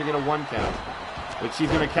I don't even get a 1 count. But she's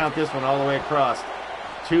going to count this one all the way across.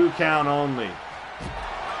 2 count only.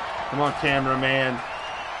 Come on, cameraman.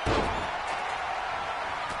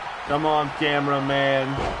 Come on,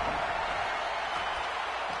 cameraman.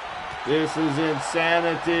 This is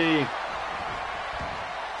insanity.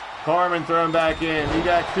 Carmen thrown back in. We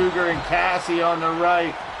got Cougar and Cassie on the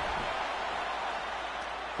right.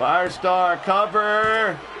 Firestar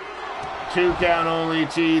cover. 2 count only.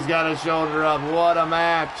 Cheese got a shoulder up. What a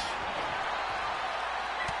match.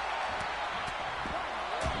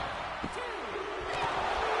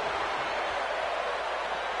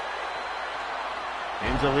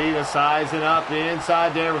 Angelita sizing up the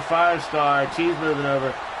inside there with Firestar. Cheese moving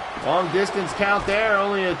over. Long distance count there,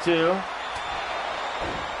 only a 2.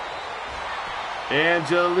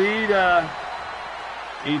 Angelita,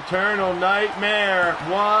 Eternal Nightmare.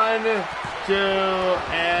 1, 2,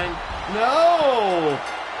 and no!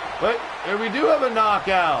 But we do have a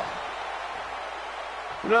knockout.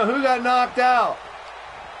 No, who got knocked out?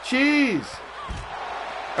 Cheese.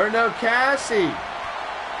 Or no, Cassie.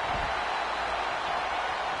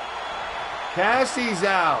 Cassie's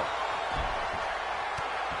out.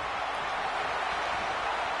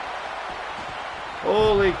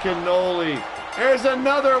 Holy cannoli. There's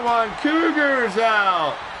another one. Cougar's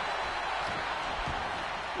out.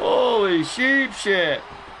 Holy sheep shit.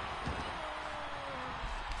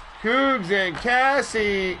 Cougs and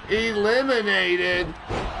Cassie eliminated.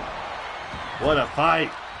 What a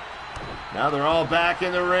fight. Now they're all back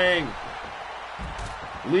in the ring.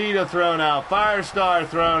 Lita thrown out. Firestar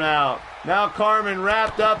thrown out. Now Carmen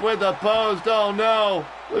wrapped up with the post. Oh no.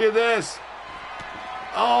 Look at this.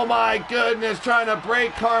 Oh my goodness. Trying to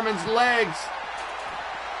break Carmen's legs.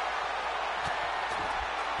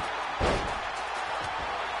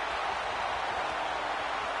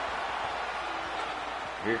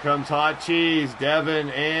 Here comes Hot Cheese.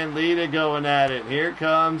 Devin and Lita going at it. Here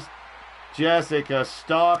comes Jessica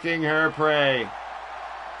stalking her prey.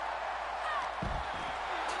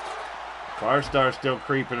 Firestar still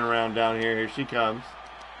creeping around down here. Here she comes.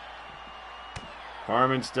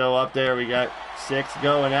 Carmen's still up there. We got 6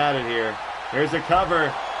 going at it here. Here's a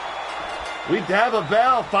cover. We have a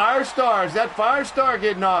bell. Firestar. Is that Firestar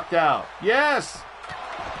get knocked out? Yes.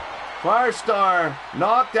 Firestar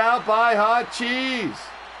knocked out by Hot Cheese.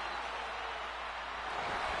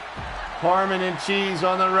 Carmen and Cheese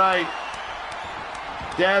on the right.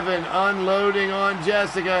 Devin unloading on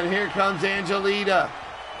Jessica. And here comes Angelita.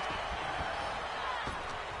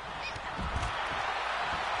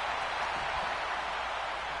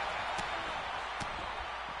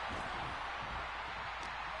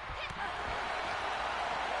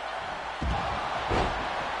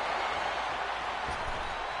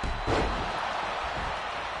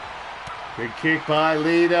 Good kick by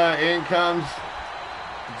Lita. In comes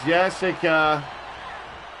Jessica.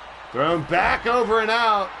 Thrown back over and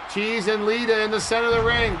out. Cheese and Lita in the center of the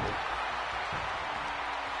ring.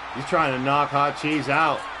 He's trying to knock Hot Cheese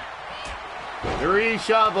out. 3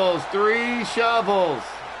 shovels. 3 shovels.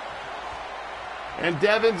 And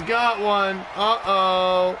Devin's got one.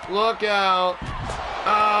 Uh-oh. Look out.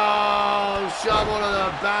 Oh, shovel to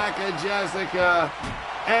the back of Jessica.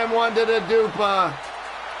 And one to the dupa.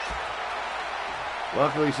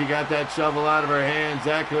 Luckily, she got that shovel out of her hands.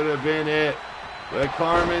 That could have been it. But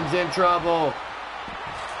Carmen's in trouble.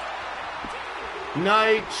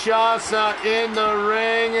 Night Shasa in the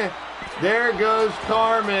ring. There goes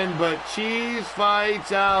Carmen, but Cheese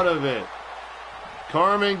fights out of it.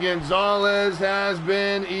 Carmen Gonzalez has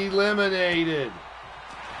been eliminated.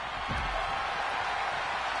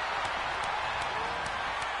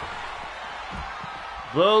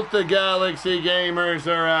 Both the Galaxy Gamers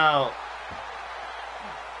are out.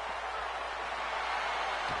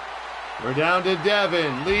 We're down to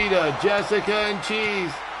Devin, Lita, Jessica, and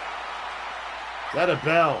Cheese. Is that a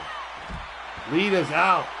bell? Lita's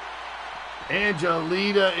out.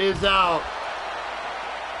 Angelita is out.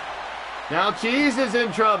 Now Cheese is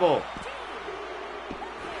in trouble.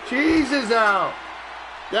 Cheese is out.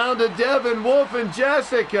 Down to Devin, Wolf, and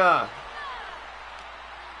Jessica.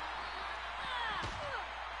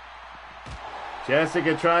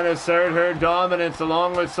 Jessica trying to assert her dominance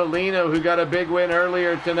along with Selena, who got a big win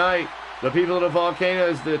earlier tonight. The people of the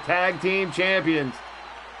Volcanoes, the tag team champions,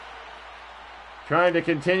 trying to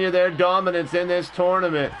continue their dominance in this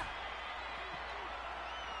tournament.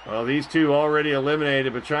 Well, these two already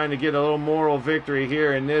eliminated, but trying to get a little moral victory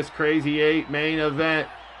here in this Crazy 8 main event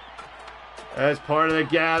as part of the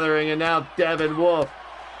gathering. And now Devin Wolf.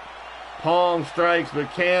 Palm strikes,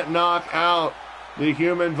 but can't knock out the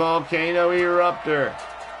human volcano eruptor.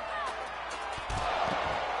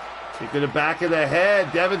 Kick to the back of the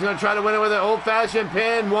head. Devin's going to try to win it with an old-fashioned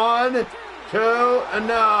pin. 1, 2, and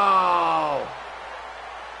no!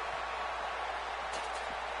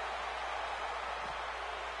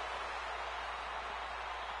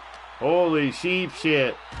 Holy sheep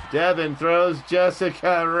shit. Devin throws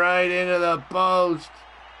Jessica right into the post.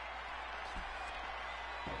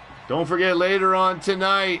 Don't forget later on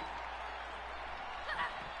tonight,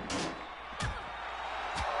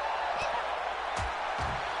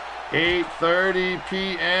 $8:30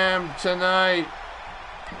 p.m. tonight.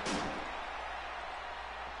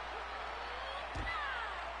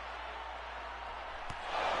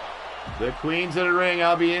 The Queens of the Ring.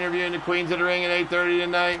 I'll be interviewing the Queens of the Ring at 8:30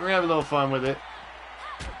 tonight. We're going to have a little fun with it.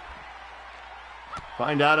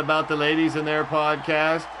 Find out about the ladies and their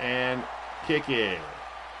podcast and kick it.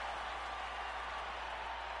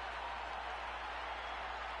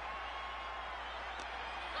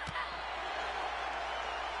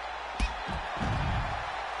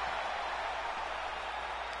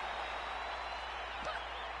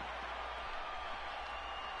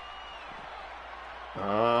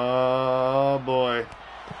 Oh, boy.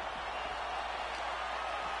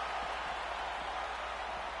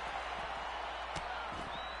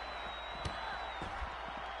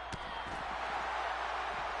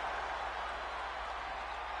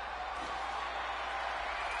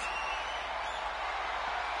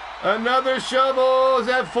 Another shovel is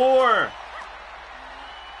at 4.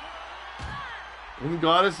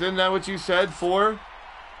 Goddess, isn't that what you said? 4?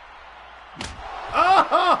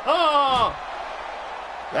 Oh!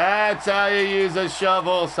 That's how you use a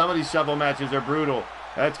shovel. Some of these shovel matches are brutal.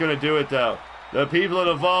 That's going to do it, though. The people of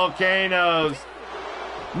the Volcanoes.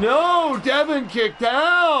 No! Devin kicked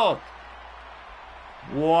out!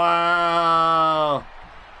 Wow.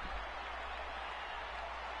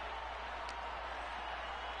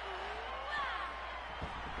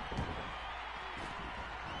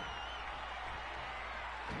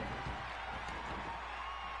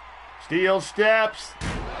 Steel steps.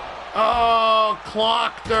 Oh,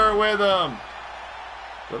 clocked her with him.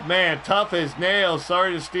 But man, tough as nails.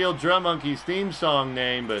 Sorry to steal Drum Monkey's theme song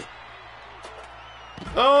name, but...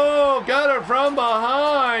 Oh, got her from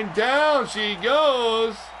behind. Down she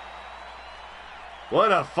goes.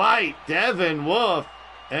 What a fight. Devin Wolf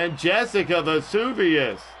and Jessica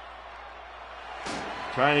Vesuvius.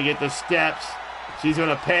 Trying to get the steps. She's going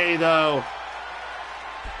to pay, though.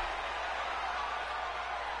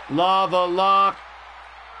 Lava lock.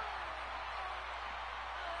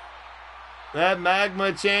 That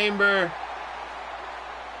magma chamber.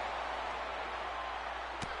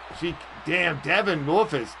 Damn, Devin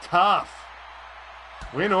Wolf is tough.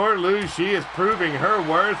 Win or lose, she is proving her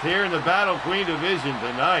worth here in the Battle Queen division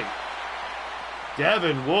tonight.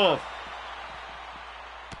 Devin Wolf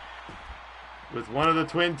with one of the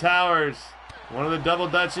Twin Towers, one of the Double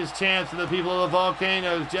Duchess champs of the people of the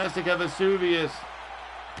Volcanoes, Jessica Vesuvius.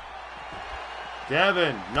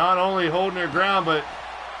 Devin not only holding her ground, but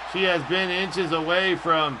she has been inches away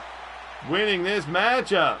from winning this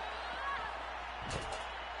matchup.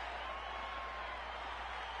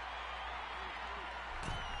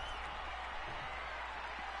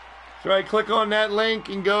 So right, click on that link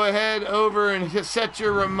and go ahead over and set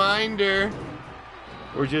your reminder.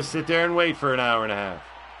 Or just sit there and wait for an hour and a half.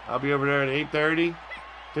 I'll be over there at 8:30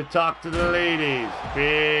 to talk to the ladies.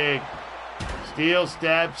 Big steel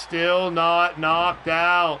step, still not knocked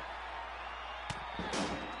out.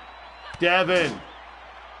 Devin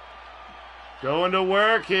going to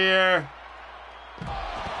work here.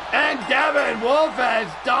 And Devin Wolf has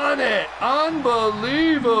done it.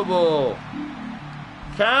 Unbelievable.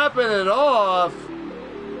 Capping it off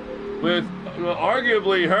with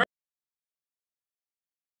arguably her.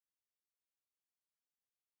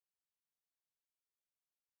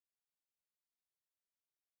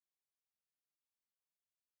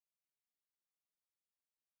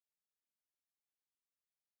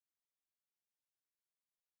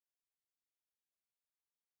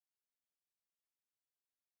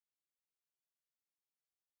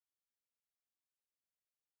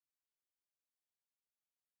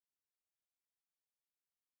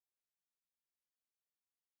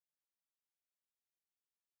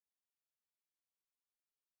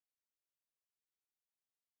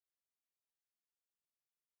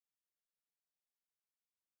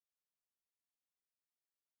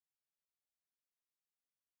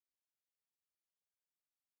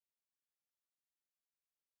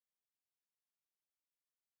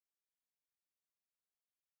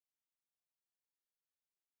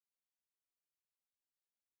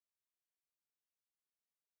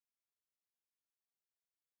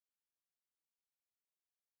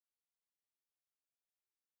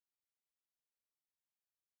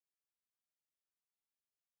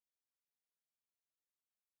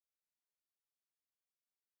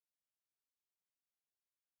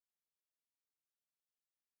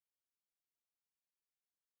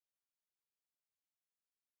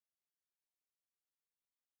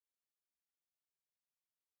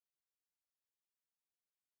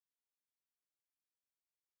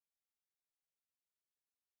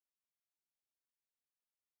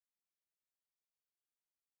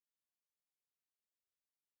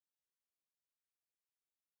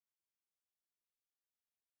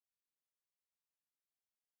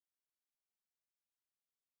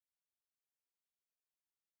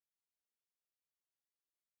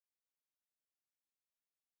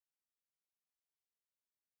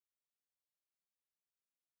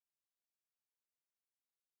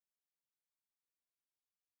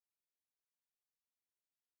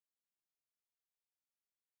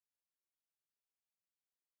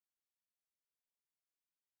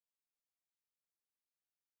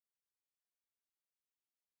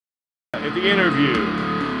 at the interview.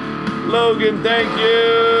 Logan, thank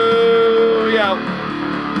you. Yeah.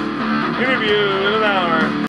 Interview in an hour.